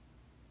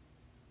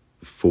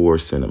for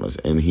cinemas.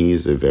 And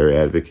he's a very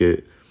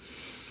advocate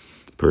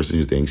person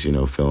who thinks,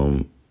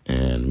 film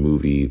and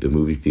the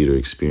movie theater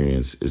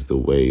experience is the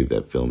way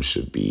that film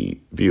should be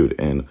viewed.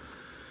 And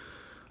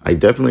I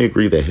definitely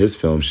agree that his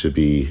film should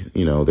be,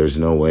 there's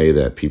no way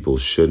that people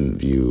shouldn't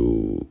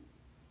view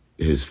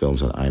his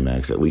films on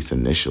IMAX, at least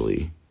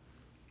initially.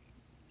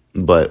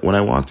 But when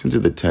I walked into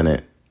the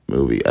Tenet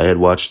movie, I had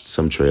watched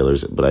some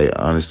trailers, but I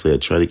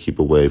try to keep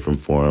away from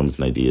forums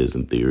and ideas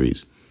and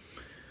theories.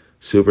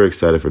 Super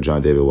excited for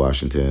John David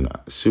Washington.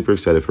 Super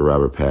excited for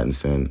Robert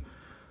Pattinson.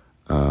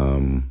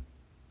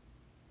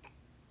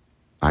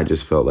 I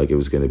just felt like it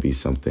was going to be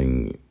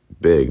something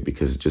big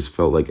because it just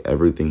felt like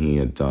everything he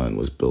had done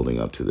was building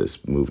up to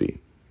this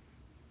movie.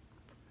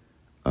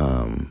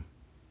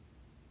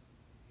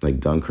 Like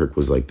Dunkirk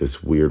was like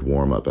this weird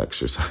warm-up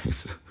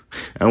exercise.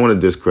 I don't want to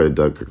discredit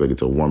Dunkirk like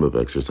it's a warm-up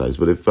exercise,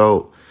 but it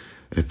felt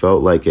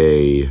like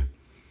a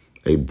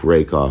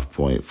break-off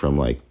point from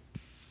like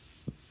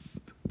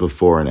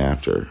before and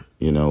after,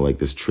 like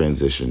this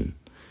transition.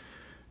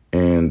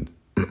 And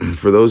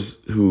for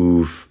those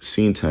who've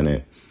seen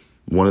Tenet,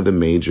 one of the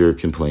major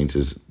complaints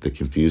is the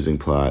confusing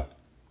plot,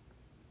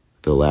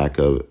 the lack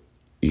of,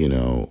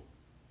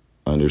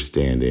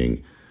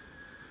 understanding,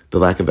 the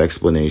lack of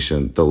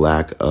explanation, the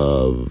lack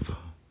of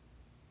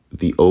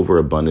the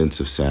overabundance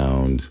of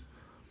sound.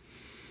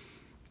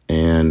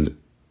 And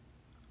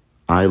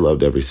I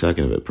loved every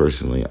second of it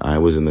personally. I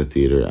was in the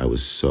theater. I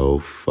was so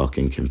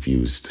fucking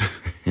confused.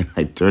 And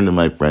I turned to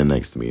my friend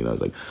next to me and I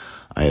was like,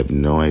 I have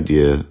no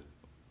idea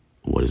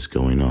what is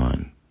going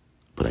on,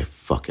 but I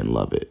fucking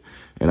love it.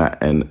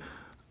 And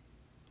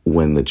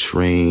when the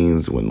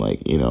trains, when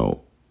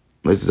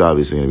this is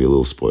obviously going to be a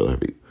little spoiler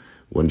heavy.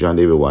 When John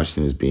David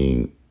Washington is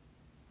being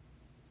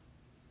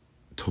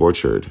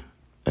tortured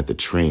at the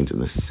trains and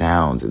the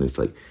sounds, and it's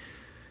like,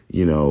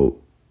 you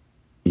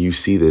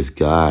see this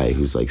guy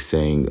who's like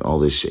saying all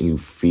this shit and you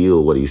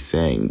feel what he's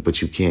saying,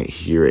 but you can't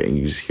hear it. And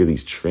you just hear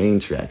these train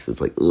tracks.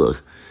 It's like, ugh,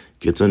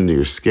 gets under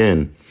your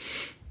skin.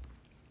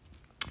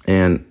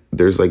 And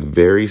there's like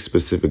very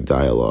specific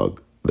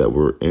dialogue that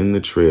were in the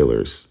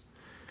trailers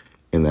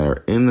and that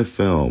are in the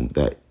film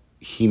that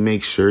he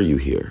makes sure you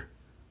hear.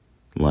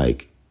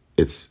 Like,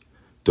 it's,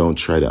 don't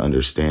try to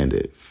understand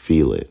it,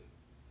 feel it,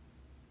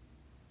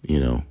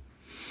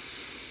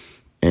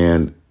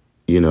 And,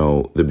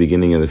 the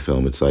beginning of the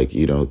film, it's like,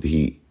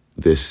 the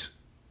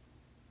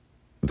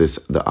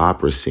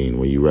opera scene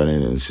where you run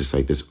in and it's just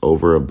like this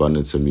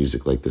overabundance of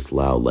music, like this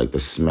loud, like the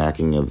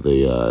smacking of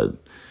the,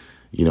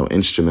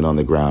 instrument on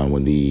the ground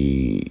when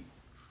the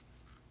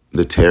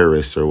the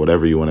terrorists or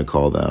whatever you want to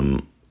call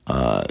them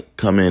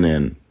come in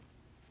and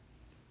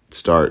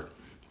start,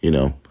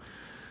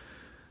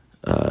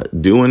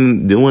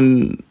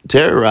 doing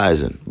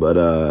terrorizing.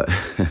 But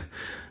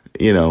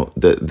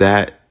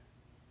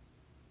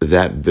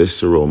that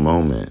visceral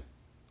moment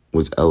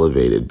was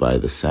elevated by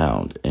the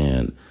sound,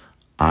 and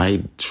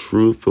I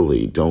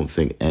truthfully don't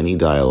think any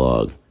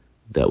dialogue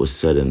that was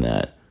said in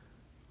that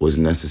was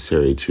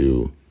necessary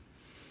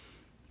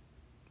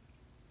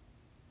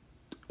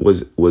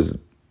was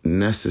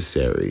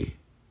necessary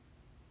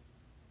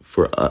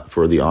for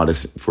the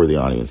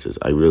audiences.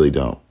 I really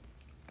don't,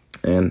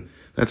 and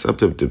that's up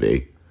to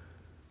debate.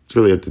 It's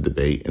really up to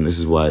debate, and this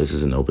is why this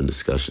is an open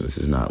discussion. This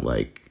is not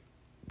like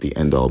the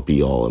end all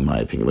be all, in my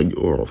opinion. Like,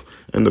 or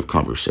end of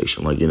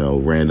conversation. Like,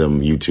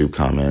 random YouTube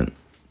comment,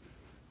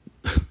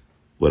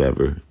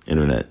 whatever,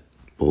 internet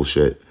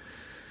bullshit.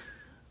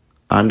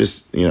 I'm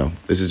just,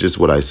 this is just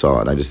what I saw,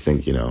 and I just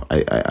think,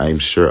 I'm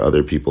sure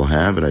other people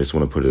have, and I just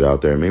want to put it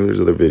out there. Maybe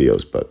there's other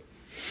videos, but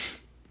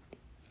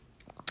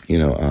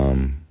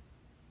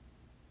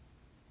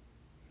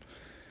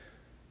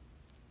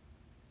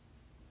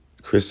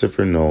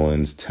Christopher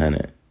Nolan's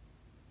Tenet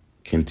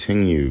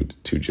continued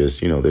to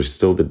just, there's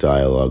still the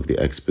dialogue, the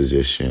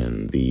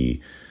exposition, the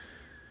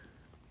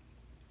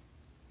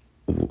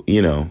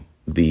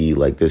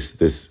like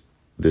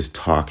this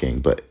talking,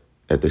 but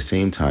at the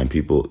same time,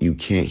 you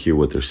can't hear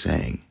what they're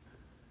saying.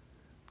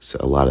 So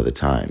a lot of the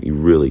time, you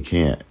really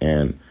can't,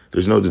 and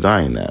there's no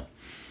denying that.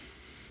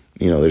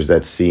 There's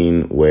that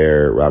scene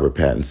where Robert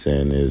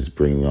Pattinson is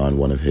bringing on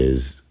one of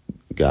his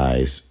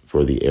guys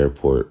for the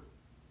airport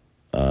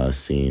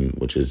scene,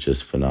 which is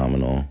just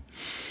phenomenal.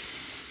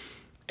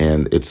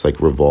 And it's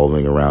like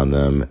revolving around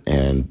them,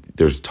 and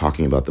there's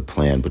talking about the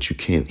plan, but you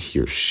can't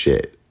hear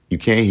shit. You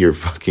can't hear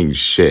fucking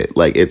shit.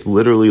 Like, it's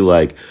literally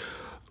like,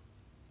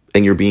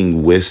 and you're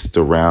being whisked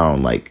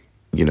around like,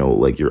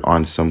 like you're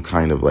on some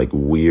kind of like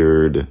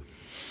weird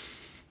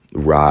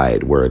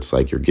ride where it's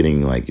like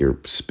you're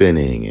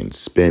spinning and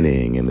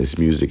spinning, and this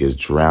music is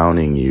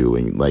drowning you,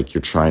 and like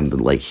you're trying to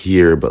like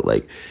hear, but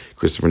like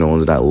Christopher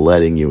Nolan's not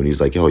letting you, and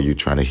he's like, "Oh, you're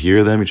trying to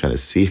hear them? You're trying to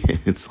see?"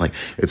 It's like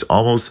it's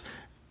almost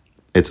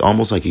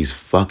like he's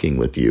fucking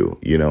with you,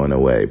 in a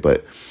way.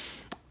 But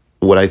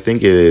what I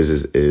think it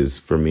is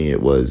for me,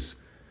 it was,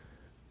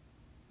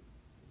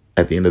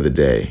 at the end of the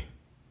day,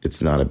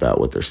 it's not about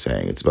what they're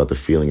saying. It's about the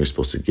feeling you're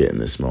supposed to get in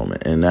this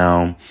moment. And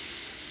now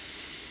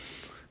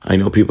I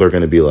know people are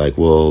going to be like,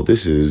 well,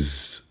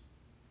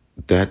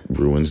 that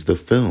ruins the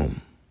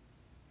film.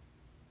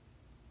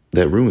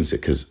 That ruins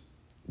it, because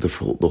the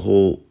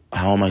whole,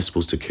 how am I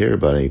supposed to care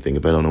about anything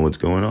if I don't know what's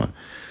going on?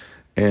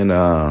 And,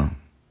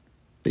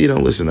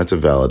 listen, that's a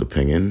valid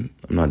opinion.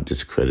 I'm not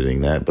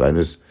discrediting that, but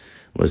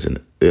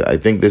listen, I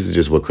think this is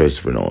just what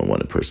Christopher Nolan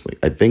wanted personally.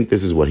 I think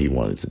this is what he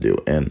wanted to do.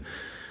 And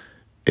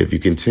if you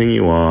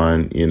continue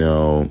on,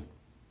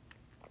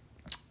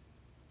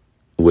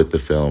 with the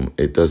film,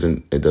 it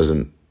doesn't,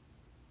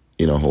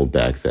 hold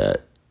back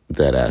that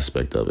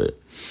aspect of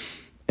it.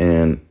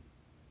 And,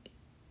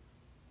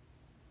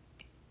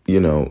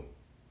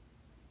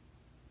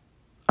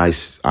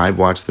 I've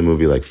watched the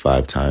movie like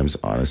 5 times.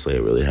 Honestly, I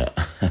really have.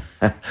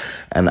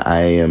 And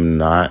I am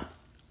not,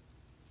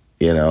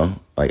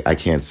 like, I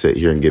can't sit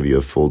here and give you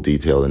a full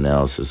detailed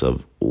analysis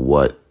of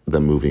what the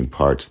moving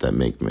parts that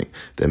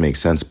make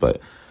sense, but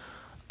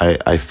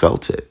I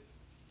felt it,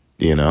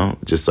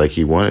 just like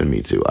he wanted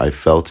me to. I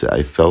felt it.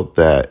 I felt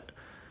that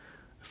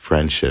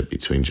friendship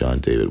between John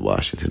David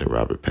Washington and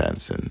Robert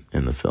Pattinson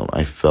in the film.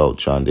 I felt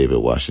John David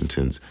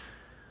Washington's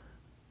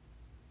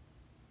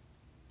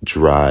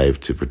drive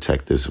to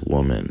protect this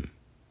woman,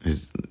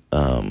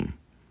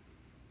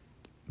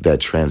 that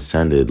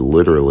transcended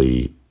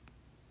literally,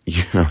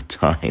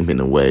 time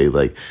in a way,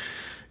 like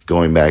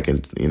going back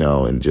and,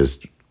 and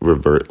just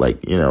revert,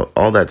 like,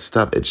 all that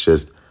stuff. It's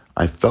just,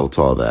 I felt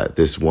all that.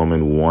 This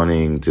woman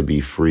wanting to be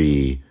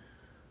free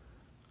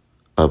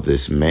of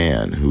this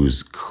man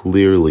who's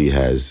clearly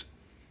has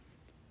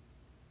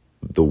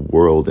the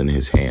world in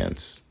his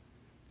hands,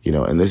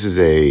 and this is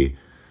he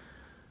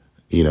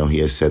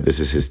has said this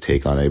is his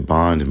take on a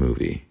Bond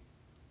movie.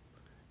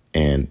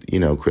 And,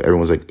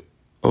 everyone's like,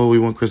 oh, we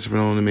want Christopher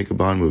Nolan to make a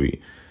Bond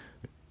movie.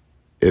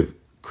 If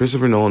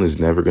Christopher Nolan is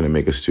never going to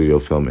make a studio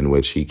film in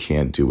which he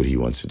can't do what he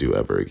wants to do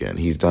ever again.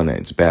 He's done that.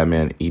 It's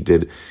Batman. He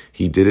did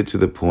it to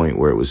the point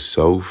where it was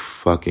so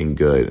fucking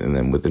good. And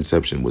then with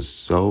Inception was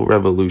so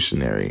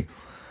revolutionary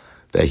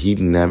that he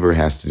never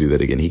has to do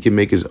that again. He can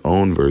make his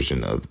own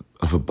version of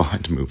a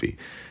Bond movie.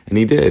 And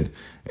he did.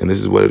 And this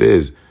is what it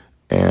is.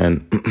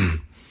 And,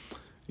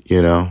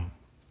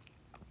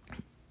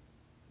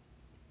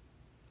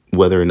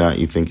 whether or not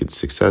you think it's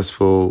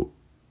successful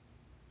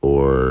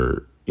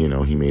or,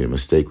 he made a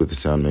mistake with the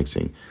sound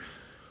mixing,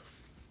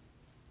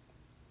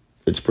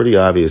 it's pretty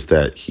obvious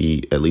that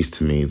at least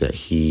to me, that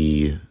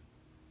he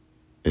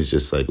is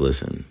just like,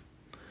 listen,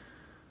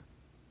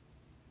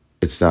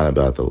 it's not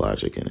about the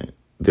logic in it.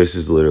 This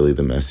is literally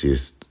the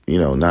messiest,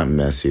 not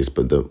messiest,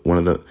 but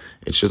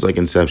it's just like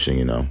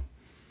Inception,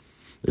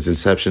 It's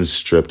Inception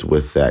stripped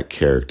with that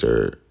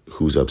character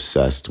who's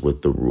obsessed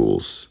with the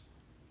rules.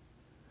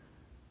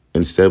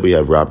 Instead, we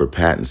have Robert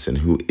Pattinson,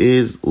 who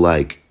is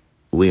like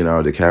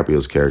Leonardo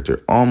DiCaprio's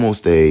character,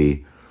 almost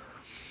a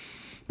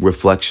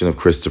reflection of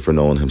Christopher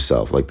Nolan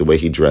himself, like the way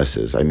he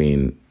dresses. I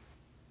mean,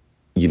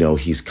 you know,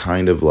 he's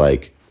kind of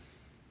like,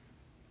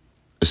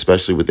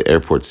 especially with the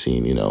airport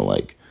scene, you know,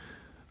 like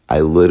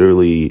I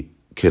literally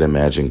could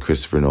imagine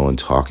Christopher Nolan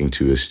talking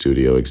to a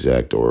studio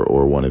exec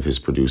or one of his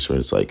producers.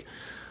 It's like,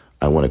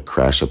 I want to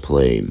crash a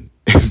plane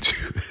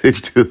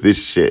into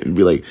this shit and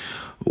be like,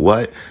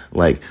 what?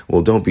 Like,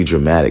 well, don't be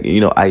dramatic.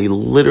 You know, I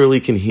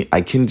literally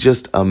I can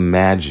just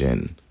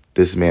imagine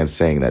this man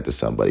saying that to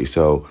somebody.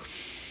 So,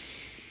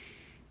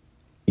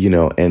 you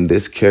know, and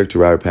this character,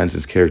 Robert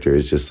Pattinson's character,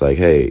 is just like,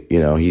 hey, you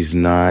know, he's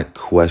not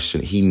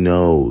questioning. He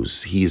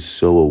knows, he's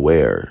so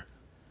aware,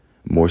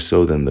 more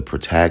so than the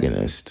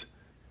protagonist,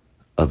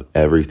 of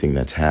everything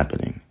that's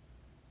happening.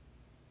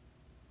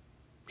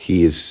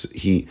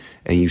 And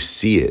you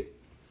see it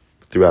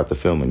throughout the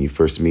film when you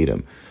first meet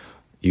him.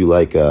 You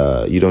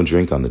don't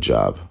drink on the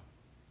job.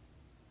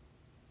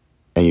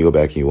 And you go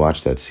back and you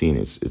watch that scene,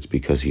 it's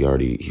because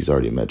he's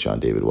already met John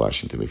David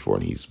Washington before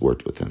and he's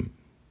worked with him.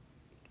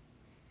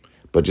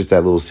 But just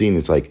that little scene,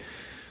 it's like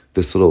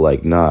this little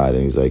like nod,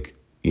 and he's like,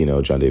 you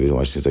know, John David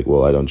Washington's like,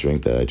 well, I don't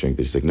drink that, I drink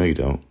this. He's like, no, you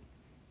don't.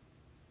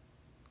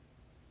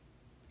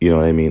 You know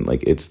what I mean?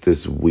 Like, it's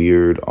this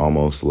weird,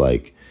 almost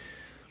like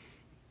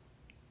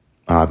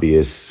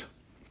obvious,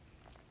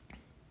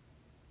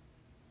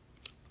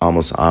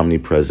 almost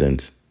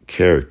omnipresent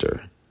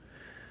character.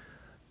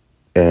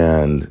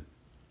 And,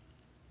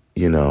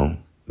 you know,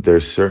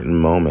 there's certain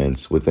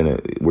moments within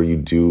it where you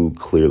do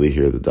clearly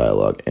hear the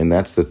dialogue. And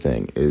that's the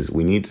thing, is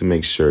we need to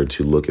make sure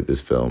to look at this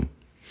film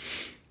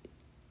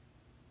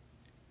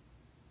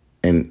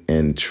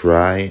and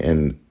try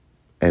and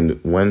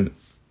when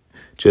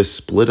just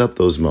split up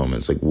those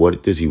moments. Like,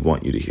 what does he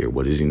want you to hear?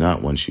 What does he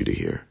not want you to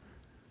hear?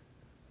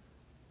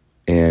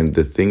 And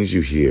the things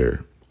you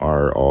hear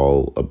are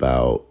all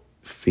about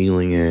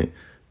feeling it.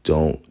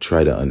 Don't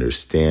try to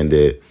understand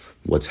it.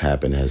 What's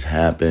happened has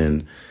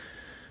happened.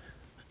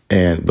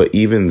 But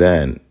even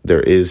then, there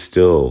is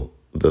still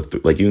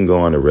like you can go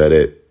on to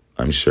Reddit.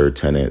 I'm sure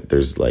Tenet.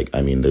 There's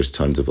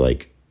tons of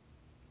like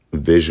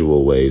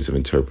visual ways of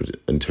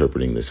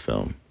interpreting this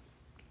film,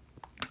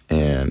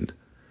 and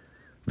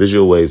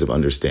visual ways of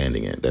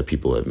understanding it that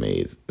people have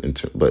made.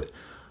 But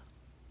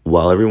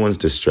while everyone's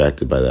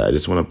distracted by that, I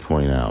just want to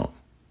point out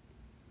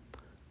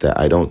that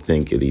I don't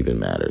think it even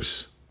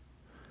matters.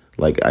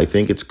 Like, I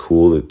think it's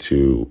cool and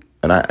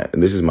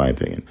this is my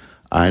opinion,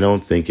 I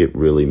don't think it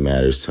really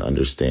matters to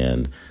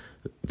understand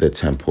the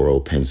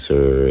temporal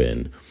pincer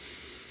and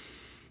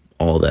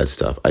all that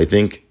stuff. I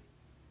think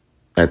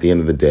at the end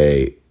of the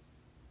day,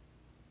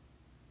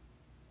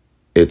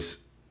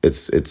 it's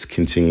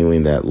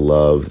continuing that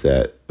love,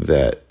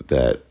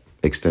 that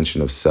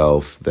extension of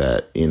self,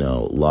 that, you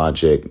know,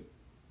 logic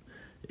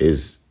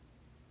is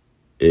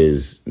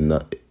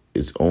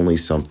only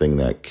something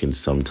that can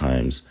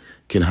sometimes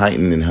can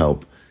heighten and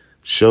help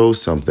show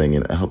something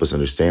and help us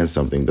understand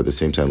something, but at the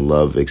same time,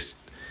 love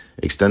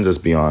extends us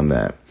beyond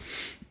that.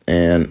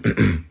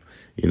 And,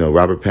 you know,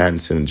 Robert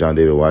Pattinson and John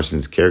David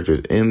Washington's characters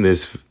in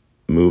this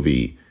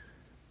movie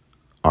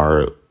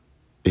are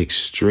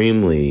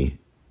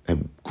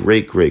have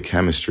great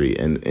chemistry.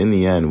 And in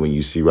the end, when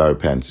you see Robert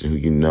Pattinson, who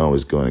you know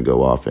is going to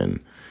go off and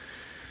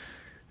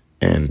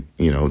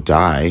you know,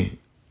 die,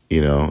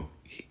 you know,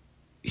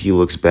 he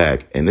looks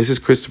back, and this is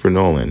Christopher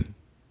Nolan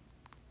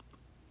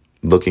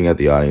looking at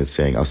the audience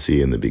saying, I'll see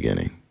you in the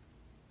beginning.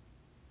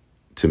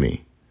 To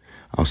me,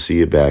 I'll see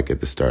you back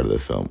at the start of the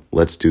film.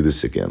 Let's do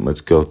this again.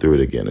 Let's go through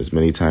it again as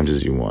many times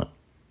as you want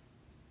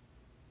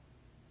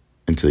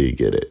until you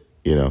get it.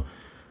 You know,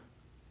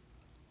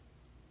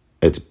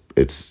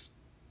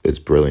 it's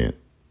brilliant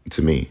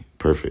to me.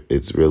 Perfect.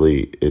 It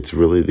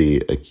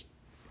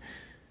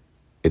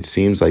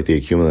seems like the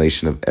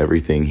accumulation of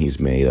everything he's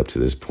made up to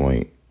this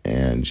point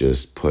and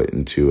just put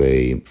into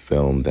a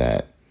film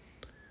that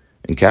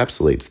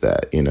encapsulates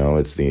that. You know,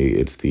 it's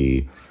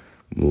the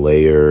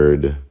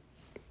layered,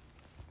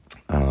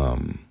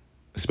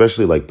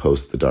 especially like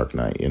post The Dark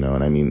Knight, you know.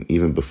 And I mean,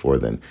 even before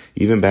then,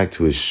 even back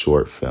to his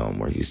short film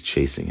where he's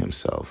chasing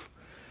himself,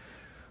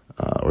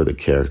 or the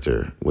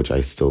character, which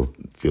I still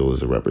feel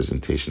is a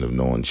representation of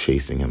Nolan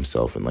chasing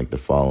himself, and like the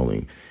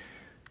following,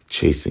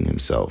 chasing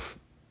himself.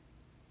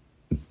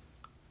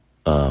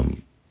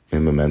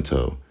 In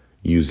Memento,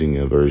 using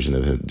a version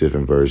of him,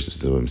 different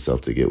versions of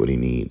himself to get what he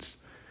needs.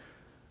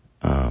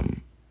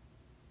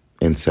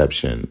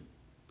 Inception,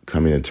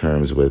 coming to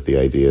terms with the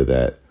idea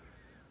that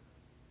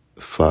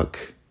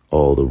fuck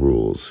all the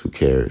rules, who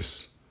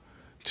cares?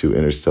 To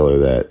Interstellar,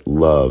 that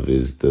love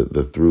is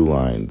the through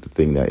line, the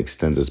thing that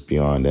extends us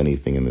beyond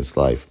anything in this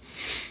life.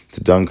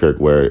 To Dunkirk,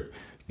 where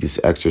this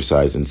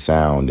exercise in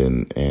sound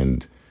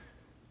and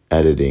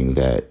editing,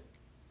 that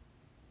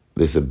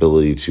this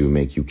ability to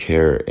make you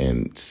care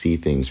and see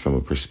things from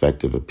a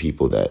perspective of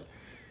people that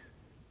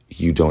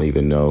you don't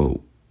even know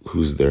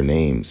who's their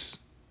names,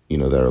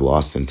 that are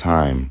lost in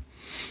time,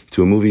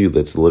 to a movie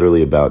that's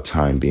literally about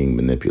time being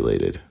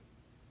manipulated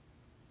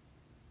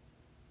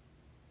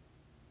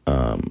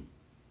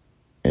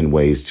in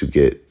ways to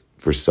get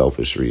for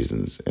selfish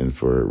reasons and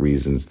for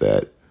reasons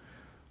that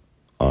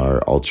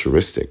are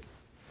altruistic.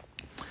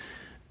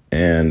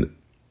 And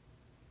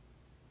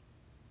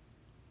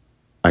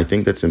I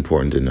think that's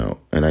important to know.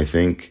 And I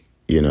think,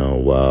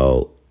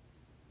 while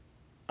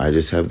I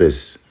just have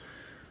this,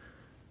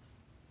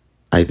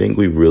 I think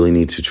we really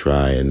need to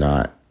try and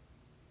not,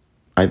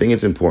 I think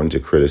it's important to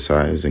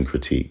criticize and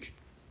critique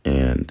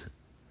and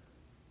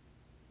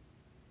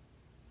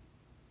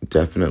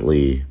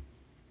definitely,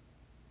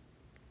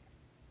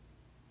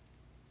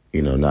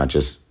 not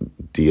just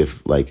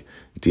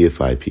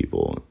deify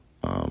people.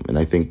 And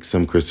I think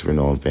some Christopher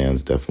Nolan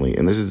fans definitely,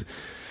 and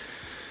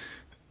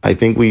I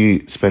think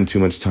we spend too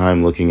much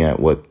time looking at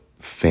what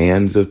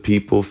fans of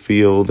people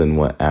feel than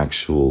what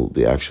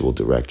the actual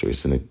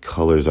directors, and it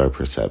colors our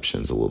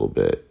perceptions a little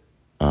bit.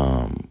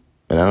 And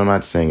I'm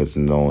not saying it's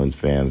Nolan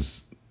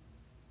fans'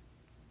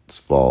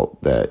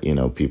 fault that,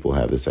 people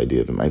have this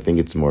idea of him. I think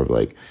it's more of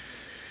like,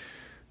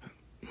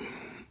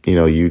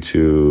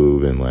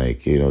 YouTube and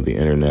the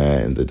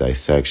internet and the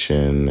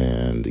dissection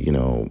and,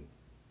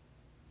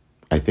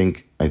 I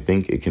think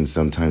it can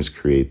sometimes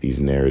create these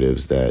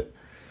narratives that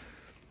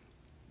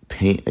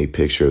paint a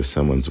picture of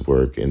someone's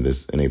work in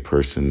a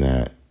person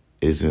that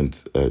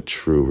isn't a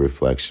true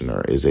reflection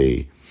or is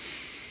a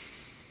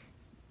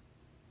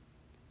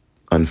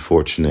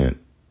unfortunate,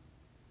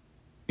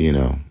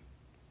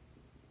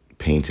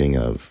 painting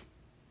of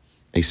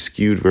a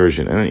skewed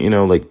version.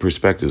 And,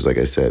 perspectives, like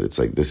I said, it's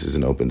like this is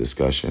an open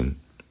discussion.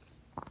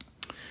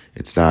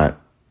 It's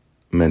not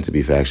meant to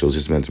be factual. It's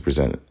just meant to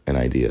present an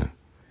idea,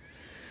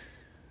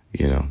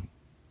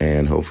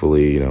 And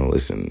hopefully,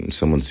 listen,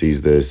 someone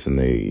sees this and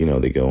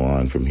they go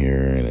on from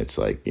here and it's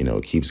like,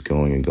 it keeps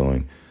going and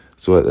going.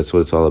 So that's what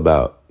it's all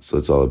about. So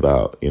it's all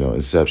about,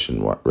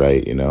 Inception,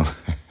 right?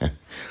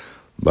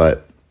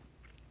 But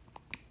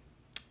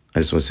I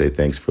just want to say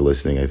thanks for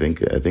listening. I think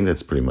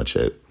that's pretty much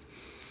it.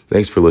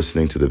 Thanks for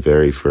listening to the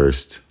very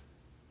first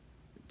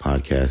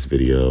podcast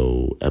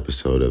video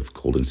episode of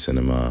Golden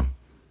Cinema.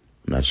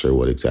 I'm not sure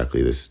what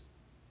exactly this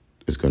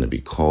is going to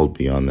be called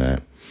beyond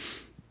that.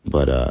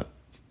 But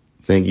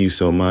thank you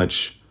so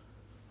much.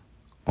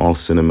 All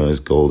cinema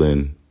is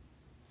golden.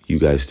 You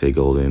guys stay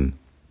golden.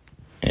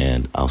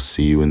 And I'll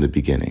see you in the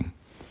beginning.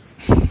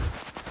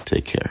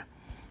 Take care.